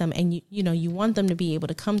about them. And you want them to be able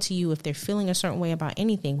to come to you if they're feeling a certain way about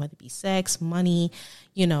anything, whether it be sex, money,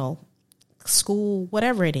 school,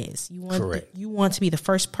 whatever it is. You want to be the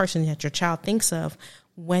first person that your child thinks of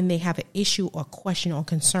when they have an issue or question or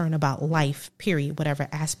concern about life, period, whatever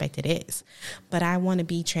aspect it is. But I want to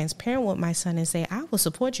be transparent with my son and say, I will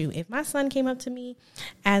support you. If my son came up to me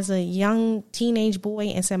as a young teenage boy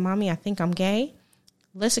and said, Mommy, I think I'm gay,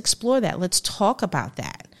 let's explore that. Let's talk about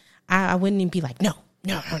that. I wouldn't even be like, no,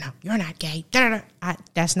 you're not gay.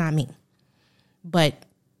 That's not me. But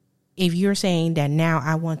if you're saying that now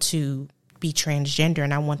I want to be transgender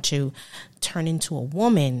and I want to turn into a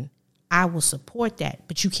woman, I will support that,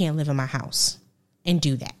 but you can't live in my house and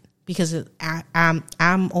do that because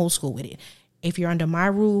I'm old school with it. If you're under my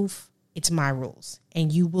roof, it's my rules,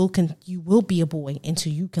 and you will be a boy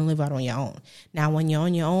until you can live out on your own. Now, when you're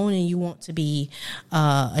on your own and you want to be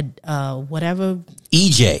whatever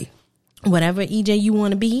EJ you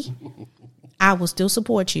want to be, I will still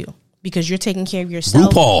support you because you're taking care of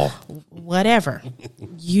yourself. RuPaul, whatever.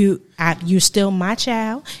 You're still my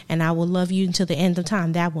child, and I will love you until the end of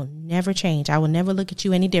time. That will never change. I will never look at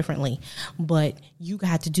you any differently. But you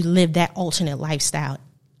got to live that alternate lifestyle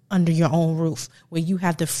under your own roof where you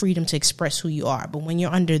have the freedom to express who you are. But when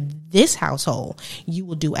you're under this household, you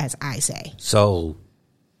will do as I say. So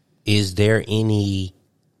is there any,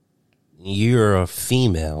 you're a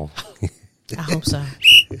female. I hope so.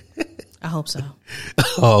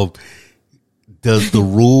 Does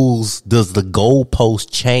the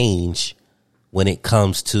goalpost change when it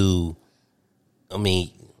comes to, I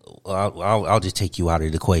mean, I'll just take you out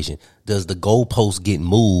of the equation. Does the goalpost get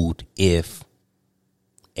moved if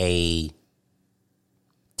a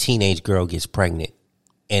teenage girl gets pregnant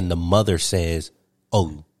and the mother says,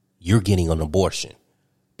 oh, you're getting an abortion,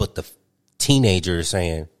 but the teenager is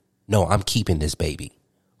saying, no, I'm keeping this baby?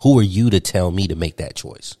 Who are you to tell me to make that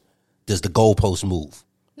choice? Does the goalpost move?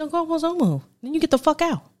 No, goalposts don't move. Then you get the fuck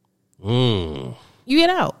out. You get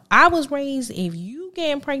out. I was raised, if you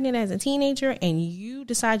getting pregnant as a teenager and you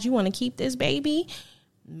decide you want to keep this baby,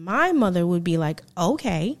 my mother would be like,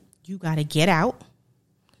 okay, you got to get out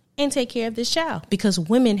and take care of this child, because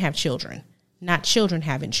women have children, not children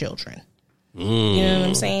having children. You know what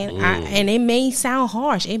I'm saying? And it may sound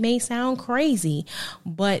harsh. It may sound crazy,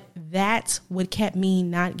 but that's what kept me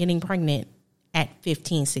not getting pregnant at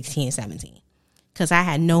 15, 16, 17. Because I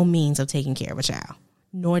had no means of taking care of a child,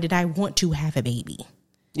 nor did I want to have a baby.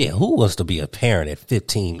 Yeah, who wants to be a parent at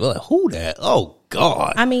 15? Who that? Oh,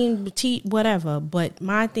 God. I mean, whatever. But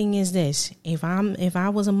my thing is this. If I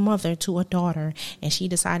was a mother to a daughter and she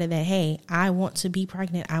decided that, hey, I want to be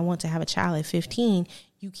pregnant, I want to have a child at 15,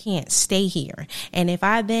 you can't stay here. And if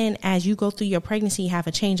I then, as you go through your pregnancy, have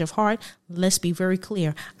a change of heart, let's be very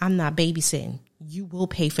clear. I'm not babysitting. You will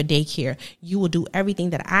pay for daycare. You will do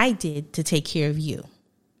everything that I did to take care of you.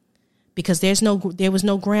 Because there was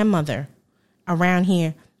no grandmother around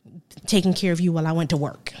here taking care of you while I went to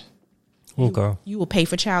work. Okay. You will pay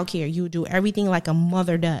for childcare. You will do everything like a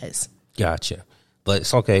mother does. Gotcha. But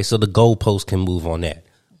it's okay. So the goalpost can move on that.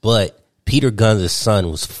 But Peter Guns'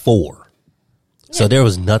 son was 4. Yeah. So there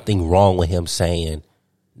was nothing wrong with him saying,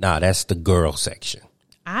 nah, that's the girl section.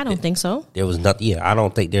 I don't think so. There was nothing. Yeah, I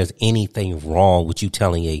don't think there's anything wrong with you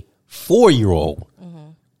telling a 4-year-old.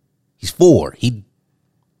 He's 4. He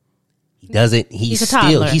doesn't. He's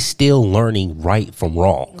still learning right from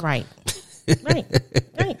wrong. Right.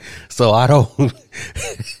 So I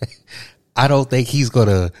don't think he's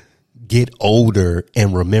gonna get older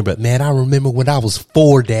and remember. Man, I remember when I was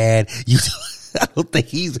 4, Dad. I don't think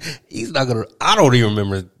he's not gonna. I don't even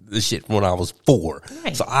remember the shit when I was 4.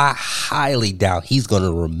 Right. So I highly doubt he's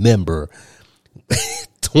gonna remember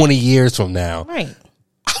 20 years from now. Right.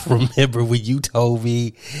 I remember when you told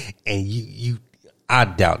me, and you. I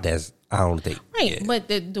doubt that's. I don't think. Right. Yeah.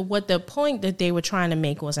 But what the point that they were trying to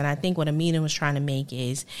make was, and I think what Amina was trying to make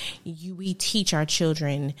is, we teach our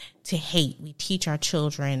children to hate. We teach our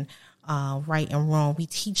children right and wrong. We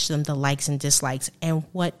teach them the likes and dislikes. And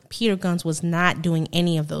what Peter Guns was not doing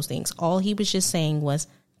any of those things. All he was just saying was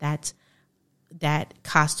that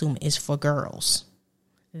costume is for girls.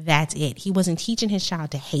 That's it. He wasn't teaching his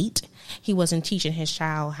child to hate. He wasn't teaching his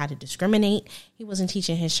child how to discriminate. He wasn't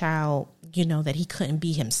teaching his child, that he couldn't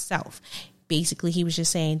be himself. Basically, he was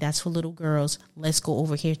just saying, that's for little girls. Let's go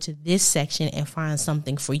over here to this section and find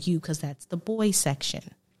something for you, because that's the boy section.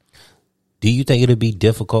 Do you think it'd be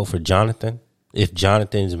difficult for Jonathan if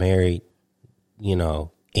Jonathan's married,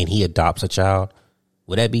 and he adopts a child?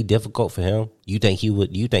 Would that be difficult for him? You think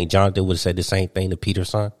Jonathan would have said the same thing to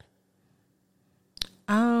Peter's son?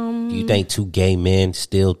 Do you think 2 gay men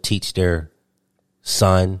still teach their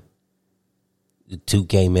son? 2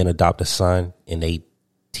 gay men adopt a son and they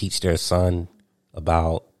teach their son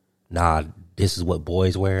about, nah, this is what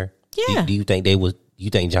boys wear? Yeah. Do you think they would? You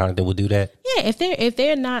think Jonathan would do that? Yeah, if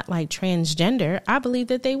they're not like transgender, I believe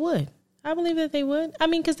that they would. I believe that they would. I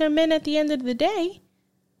mean, because they're men at the end of the day.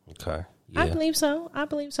 Okay. Yeah. I believe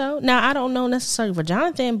so. Now, I don't know necessarily for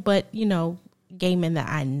Jonathan, but, gay men that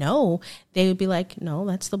I know, they would be like, no,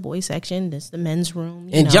 that's the boy section. That's the men's room.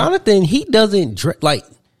 And Jonathan, he doesn't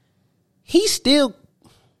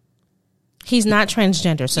he's not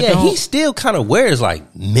transgender. So he still kind of wears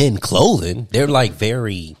like men clothing. They're like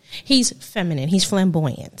very. He's feminine. He's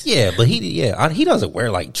flamboyant. Yeah, but he doesn't wear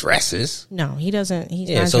like dresses. No, he doesn't. He's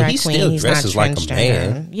not so drag he queen. still He's dresses not like a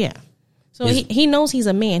man. Yeah. So he knows he's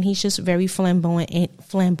a man. He's just very flamboyant,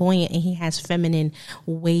 and he has feminine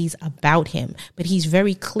ways about him. But he's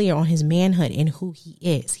very clear on his manhood and who he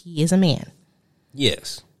is. He is a man.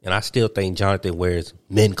 Yes, and I still think Jonathan wears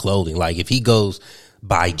men clothing. Like if he goes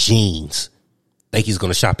buy jeans, I think he's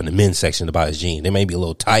going to shop in the men's section to buy his jeans. They may be a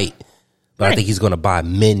little tight, but right. I think he's going to buy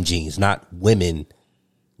men jeans, not women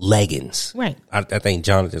leggings. Right. I think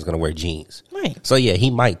Jonathan's going to wear jeans. Right. So yeah, he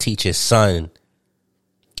might teach his son,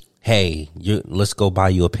 hey, let's go buy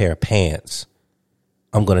you a pair of pants.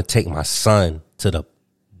 I'm going to take my son to the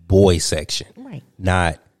boy section. Right.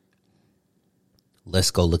 Not,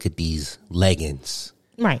 let's go look at these leggings.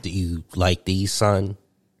 Right. Do you like these, son?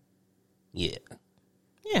 Yeah.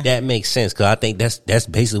 Yeah. That makes sense, because I think that's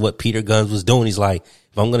basically what Peter Gunz was doing. He's like,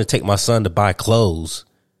 if I'm going to take my son to buy clothes,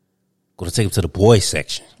 I'm going to take him to the boy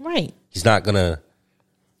section. Right. He's not going to,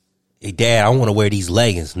 hey, Dad, I want to wear these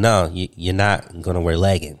leggings. No, you're not going to wear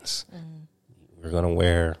leggings. You're going to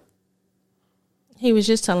wear. He was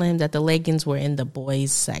just telling him that the leggings were in the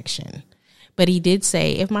boys section. But he did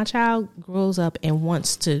say, if my child grows up and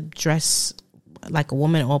wants to dress like a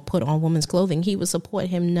woman or put on women's clothing, he would support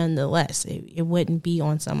him nonetheless. It wouldn't be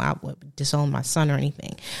on some, I would disown my son or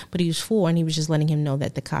anything. But he was 4, and he was just letting him know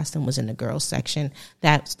that the costume was in the girls section.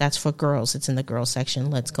 That's for girls. It's in the girls section.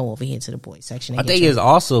 Let's go over here to the boys section. I think it's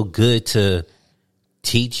also good to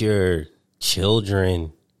teach your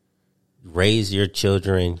children, raise your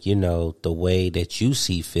children, the way that you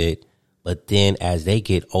see fit. But then as they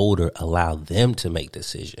get older, allow them to make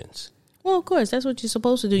decisions. Well, of course, that's what you're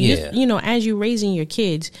supposed to do. Yeah. As you're raising your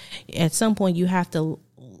kids, at some point you have to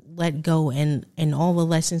let go, and all the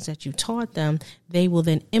lessons that you taught them, they will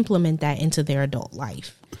then implement that into their adult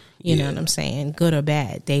life. You know what I'm saying? Good or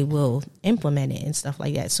bad, they will implement it and stuff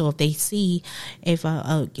like that. So if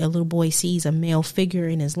a little boy sees a male figure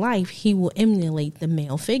in his life, he will emulate the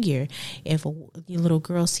male figure. If a little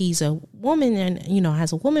girl sees a woman and,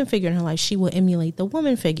 has a woman figure in her life, she will emulate the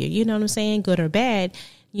woman figure. You know what I'm saying? Good or bad.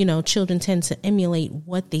 Children tend to emulate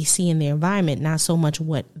what they see in their environment, not so much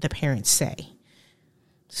what the parents say.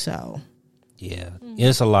 So. Yeah,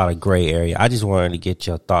 it's a lot of gray area. I just wanted to get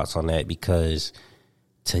your thoughts on that, because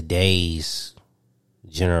today's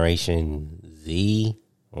Generation Z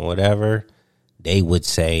or whatever, they would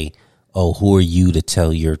say, oh, who are you to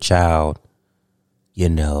tell your child,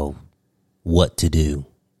 what to do?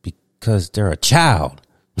 Because they're a child.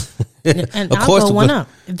 And I'll go one up.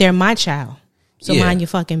 They're my child. So mind your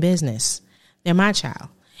fucking business. They're my child.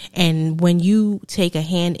 And when you take a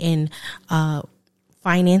hand in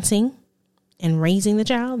financing and raising the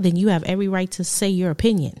child, then you have every right to say your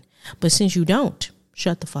opinion. But since you don't,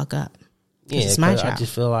 shut the fuck up. Yeah, it's my child. I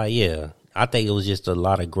just feel like, I think it was just a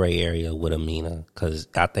lot of gray area with Amina, because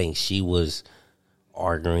I think she was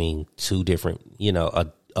arguing two different, a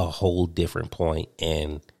whole different point.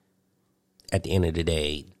 And at the end of the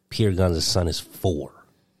day, Peter Gunz's son is 4.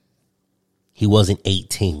 He wasn't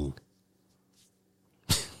 18.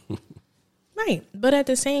 Right. But at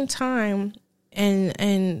the same time,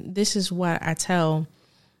 and this is what I tell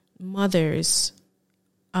mothers,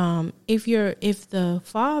 if the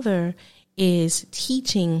father is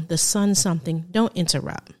teaching the son something, don't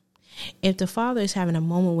interrupt. If the father is having a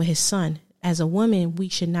moment with his son, as a woman, we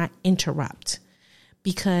should not interrupt,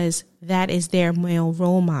 because that is their male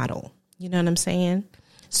role model. You know what I'm saying?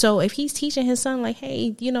 So if he's teaching his son, like,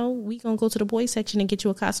 hey, we going to go to the boys section and get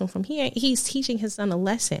you a costume from here, he's teaching his son a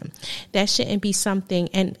lesson. That shouldn't be something.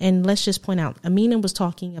 And let's just point out, Amina was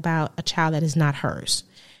talking about a child that is not hers.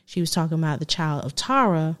 She was talking about the child of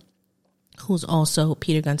Tara, who's also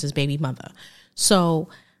Peter Gunz's baby mother. So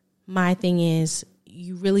my thing is,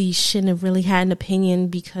 you really shouldn't have really had an opinion,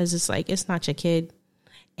 because it's like, it's not your kid.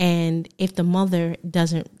 And if the mother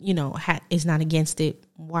doesn't, is not against it,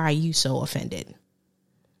 why are you so offended?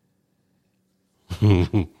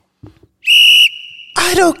 I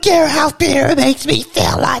don't care how Peter makes me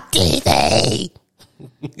feel on TV.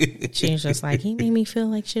 She's just like, he made me feel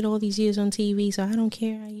like shit all these years on TV, so I don't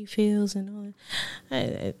care how he feels and all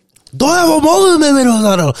that. I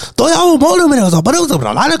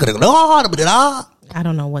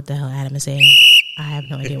don't know what the hell Adam is saying. I have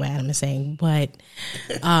no idea what Adam is saying, but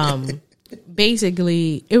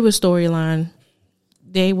basically it was storyline.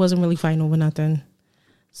 They wasn't really fighting over nothing.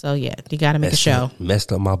 So yeah, you got to make a show.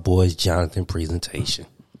 Messed up my boy's Jonathan presentation.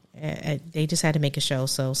 They just had to make a show,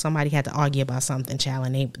 so somebody had to argue about something, child,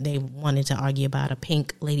 and they wanted to argue about a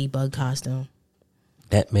pink ladybug costume.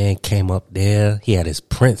 That man came up there. He had his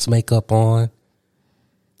Prince makeup on.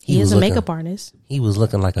 He is a makeup artist. He was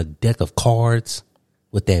looking like a deck of cards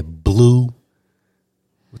with that little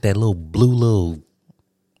blue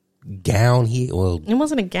gown here. Well, it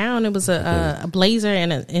wasn't a gown. It was a blazer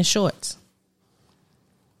and shorts.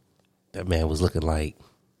 That man was looking like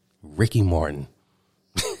Ricky Martin.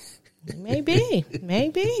 Maybe.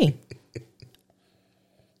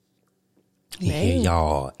 Here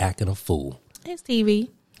y'all acting a fool. It's TV.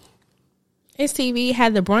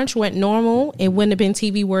 Had the brunch went normal, it wouldn't have been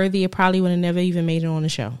TV worthy. It probably would have never even made it on the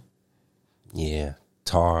show. Yeah.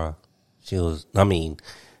 Tara,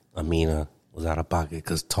 Amina was out of pocket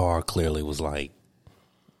because Tara clearly was like,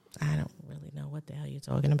 I don't really know what the hell you're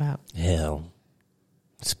talking about. Hell,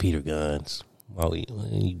 it's Peter Guns. Why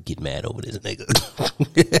you get mad over this nigga?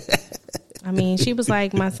 I mean, she was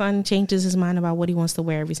like, my son changes his mind about what he wants to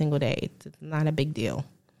wear every single day. It's not a big deal.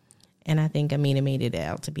 And I think Amina made it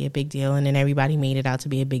out to be a big deal. And then everybody made it out to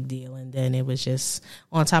be a big deal. And then it was just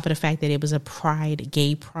on top of the fact that it was a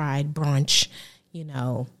gay pride brunch,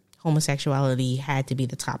 homosexuality had to be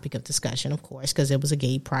the topic of discussion, of course, because it was a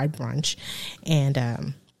gay pride brunch.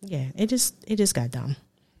 And it just got dumb.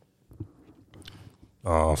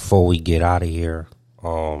 Before we get out of here,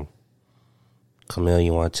 Camille,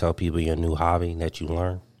 you want to tell people your new hobby that you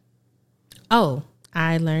learned? Oh,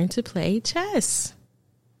 I learned to play chess.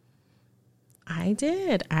 I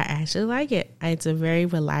did. I actually like it. It's a very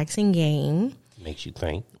relaxing game. Makes you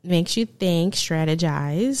think,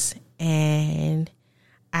 strategize, and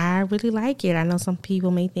I really like it. I know some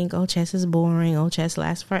people may think, oh, chess is boring. Oh, chess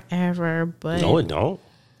lasts forever. But no, it don't.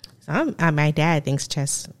 My dad thinks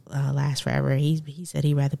chess lasts forever. He said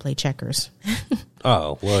he'd rather play checkers.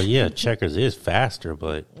 Oh, well, yeah, checkers is faster,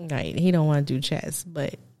 but... Right, he don't want to do chess,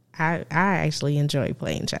 but I actually enjoy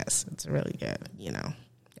playing chess. It's really good,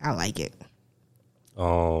 I like it.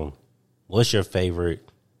 What's your favorite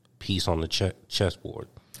piece on the chessboard?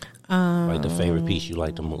 Like the favorite piece you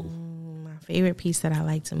like to move? My favorite piece that I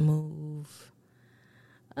like to move...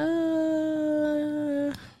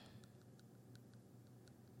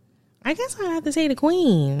 I guess I'd have to say the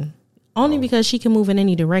queen. Only because she can move in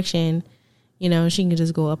any direction. She can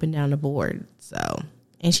just go up and down the board. So,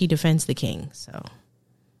 and she defends the king. So,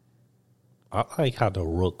 I like how the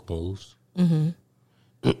rook moves. Mm-hmm.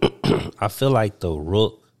 I feel like the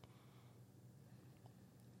rook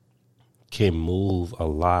can move a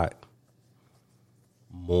lot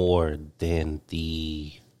more than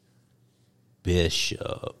the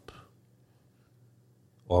bishop.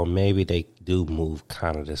 Or maybe they do move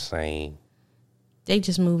kind of the same. They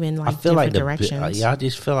just move in different directions. I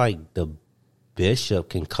just feel like the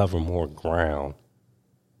bishop can cover more ground.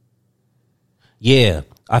 Yeah,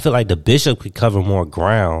 I feel like the bishop could cover more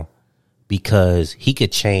ground because he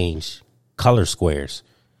could change color squares.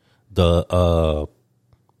 The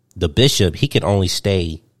bishop, he can only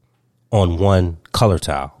stay on one color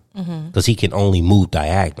tile because he can only move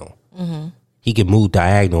diagonal. Mm-hmm. He can move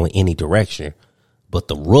diagonal in any direction. But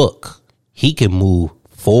the rook, he can move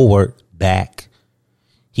forward, back.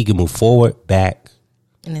 He can move forward, back,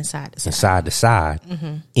 and inside to side,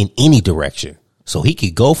 in any direction. So he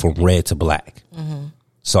could go from red to black. Mm-hmm.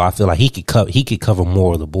 So I feel like he could cover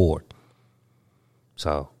more of the board.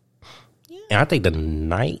 So, yeah. And I think the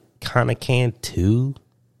knight kind of can too.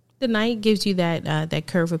 The knight gives you that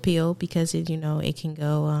curve appeal because it can go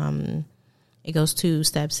it goes 2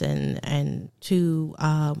 steps and 2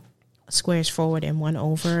 squares forward and 1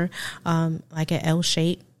 over, like an L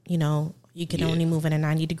shape. You can only move in a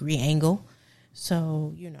 90-degree angle.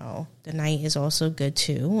 So, the knight is also good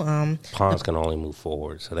too. Pawns can only move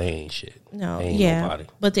forward, so they ain't shit. No, they ain't nobody.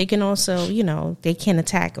 But they can also, they can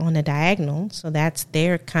attack on the diagonal. So that's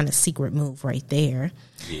their kind of secret move right there.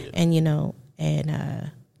 Yeah. And,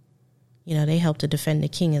 they help to defend the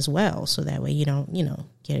king as well. So that way you don't,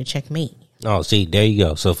 get a checkmate. Oh, see, there you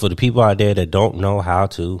go. So for the people out there that don't know how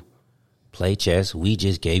to play chess, we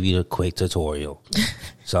just gave you a quick tutorial.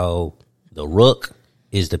 So the rook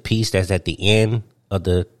is the piece that's at the end of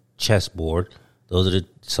the chessboard. Those are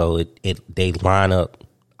they line up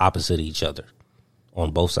opposite each other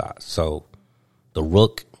on both sides. So the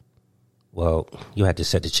rook, well, you have to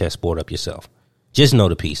set the chessboard up yourself. Just know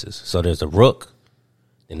the pieces. So there's a rook,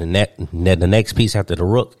 And the next piece after the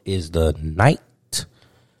rook is the knight.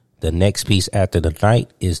 The next piece after the knight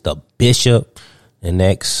is the bishop. The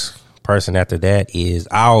next person after that is,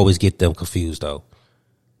 I always get them confused though.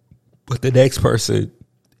 But the next person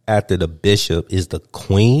after the bishop is the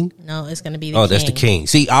queen. No, it's going to be the king. That's the king.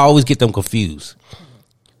 See, I always get them confused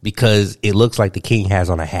because it looks like the king has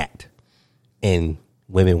on a hat, and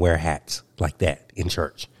women wear hats like that in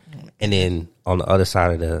church. And then on the other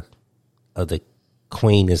side of the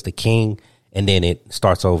queen is the king, and then it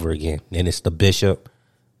starts over again. Then it's the bishop,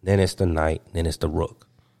 then it's the knight, then it's the rook,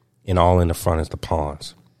 and all in the front is the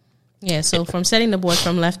pawns. Yeah, so from setting the board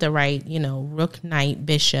from left to right, rook, knight,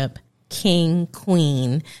 bishop, king,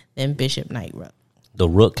 queen, then bishop, knight, rook. The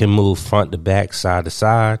rook can move front to back, side to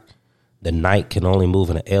side. The knight can only move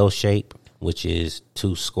in an L shape, which is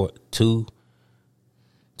two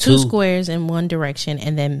squares in one direction,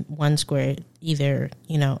 and then one square either,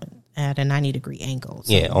 at a 90-degree angle.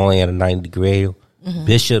 So. Yeah, only at a 90-degree angle. Mm-hmm.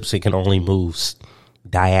 Bishops, it can only move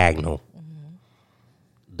diagonal. Mm-hmm.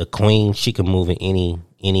 The queen, she can move in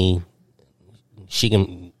any. She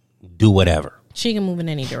can do whatever. She can move in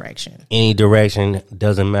any direction. Any direction.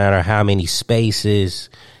 Doesn't matter how many spaces.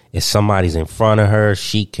 If somebody's in front of her,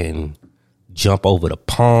 she can jump over the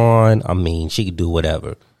pawn. I mean, she can do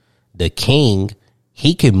whatever. The king,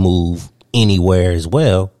 he can move anywhere as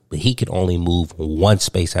well, but he can only move one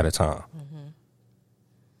space at a time. Mm-hmm.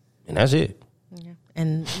 And that's it. Yeah.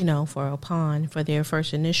 And, for a pawn, for their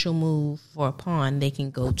first initial move for a pawn, they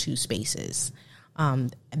can go 2 spaces.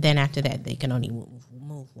 Then after that, they can only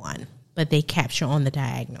move 1. But they capture on the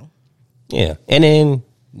diagonal. Yeah. And then,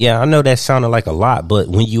 I know that sounded like a lot, but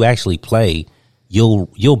when you actually play,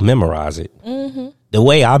 you'll memorize it. Mm-hmm. The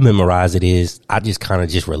way I memorize it is I just kind of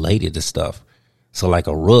just related to stuff. So like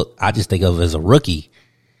a rook, I just think of it as a rookie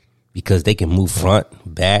because they can move front,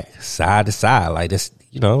 back, side to side. Like this,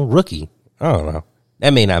 rookie. I don't know.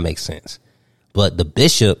 That may not make sense. But the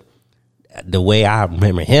bishop, the way I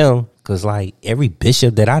remember him, because like every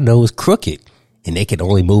bishop that I know is crooked. And they can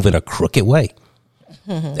only move in a crooked way.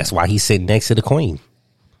 That's why he's sitting next to the queen.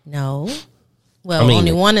 No. Well,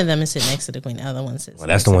 only one of them is sitting next to the queen. The other one sits. Well,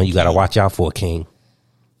 that's the one you got to watch out for, king.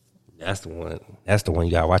 That's the one. That's the one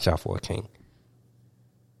you got to watch out for, king.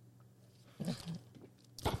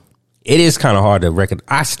 It is kind of hard to reckon.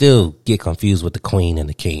 I still get confused with the queen and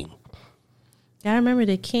the king. I remember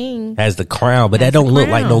the king has the crown, but that don't look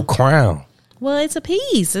like no crown. Well, it's a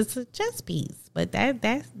piece. It's a chess piece. But that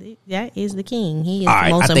is the king. He is the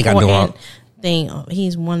most important thing.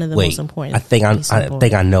 He's one of the most important. I think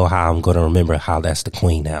I know how I'm going to remember how that's the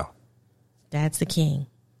queen now. That's the king.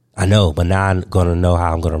 I know, but now I'm going to know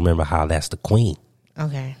how I'm going to remember how that's the queen.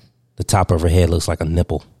 Okay. The top of her head looks like a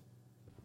nipple.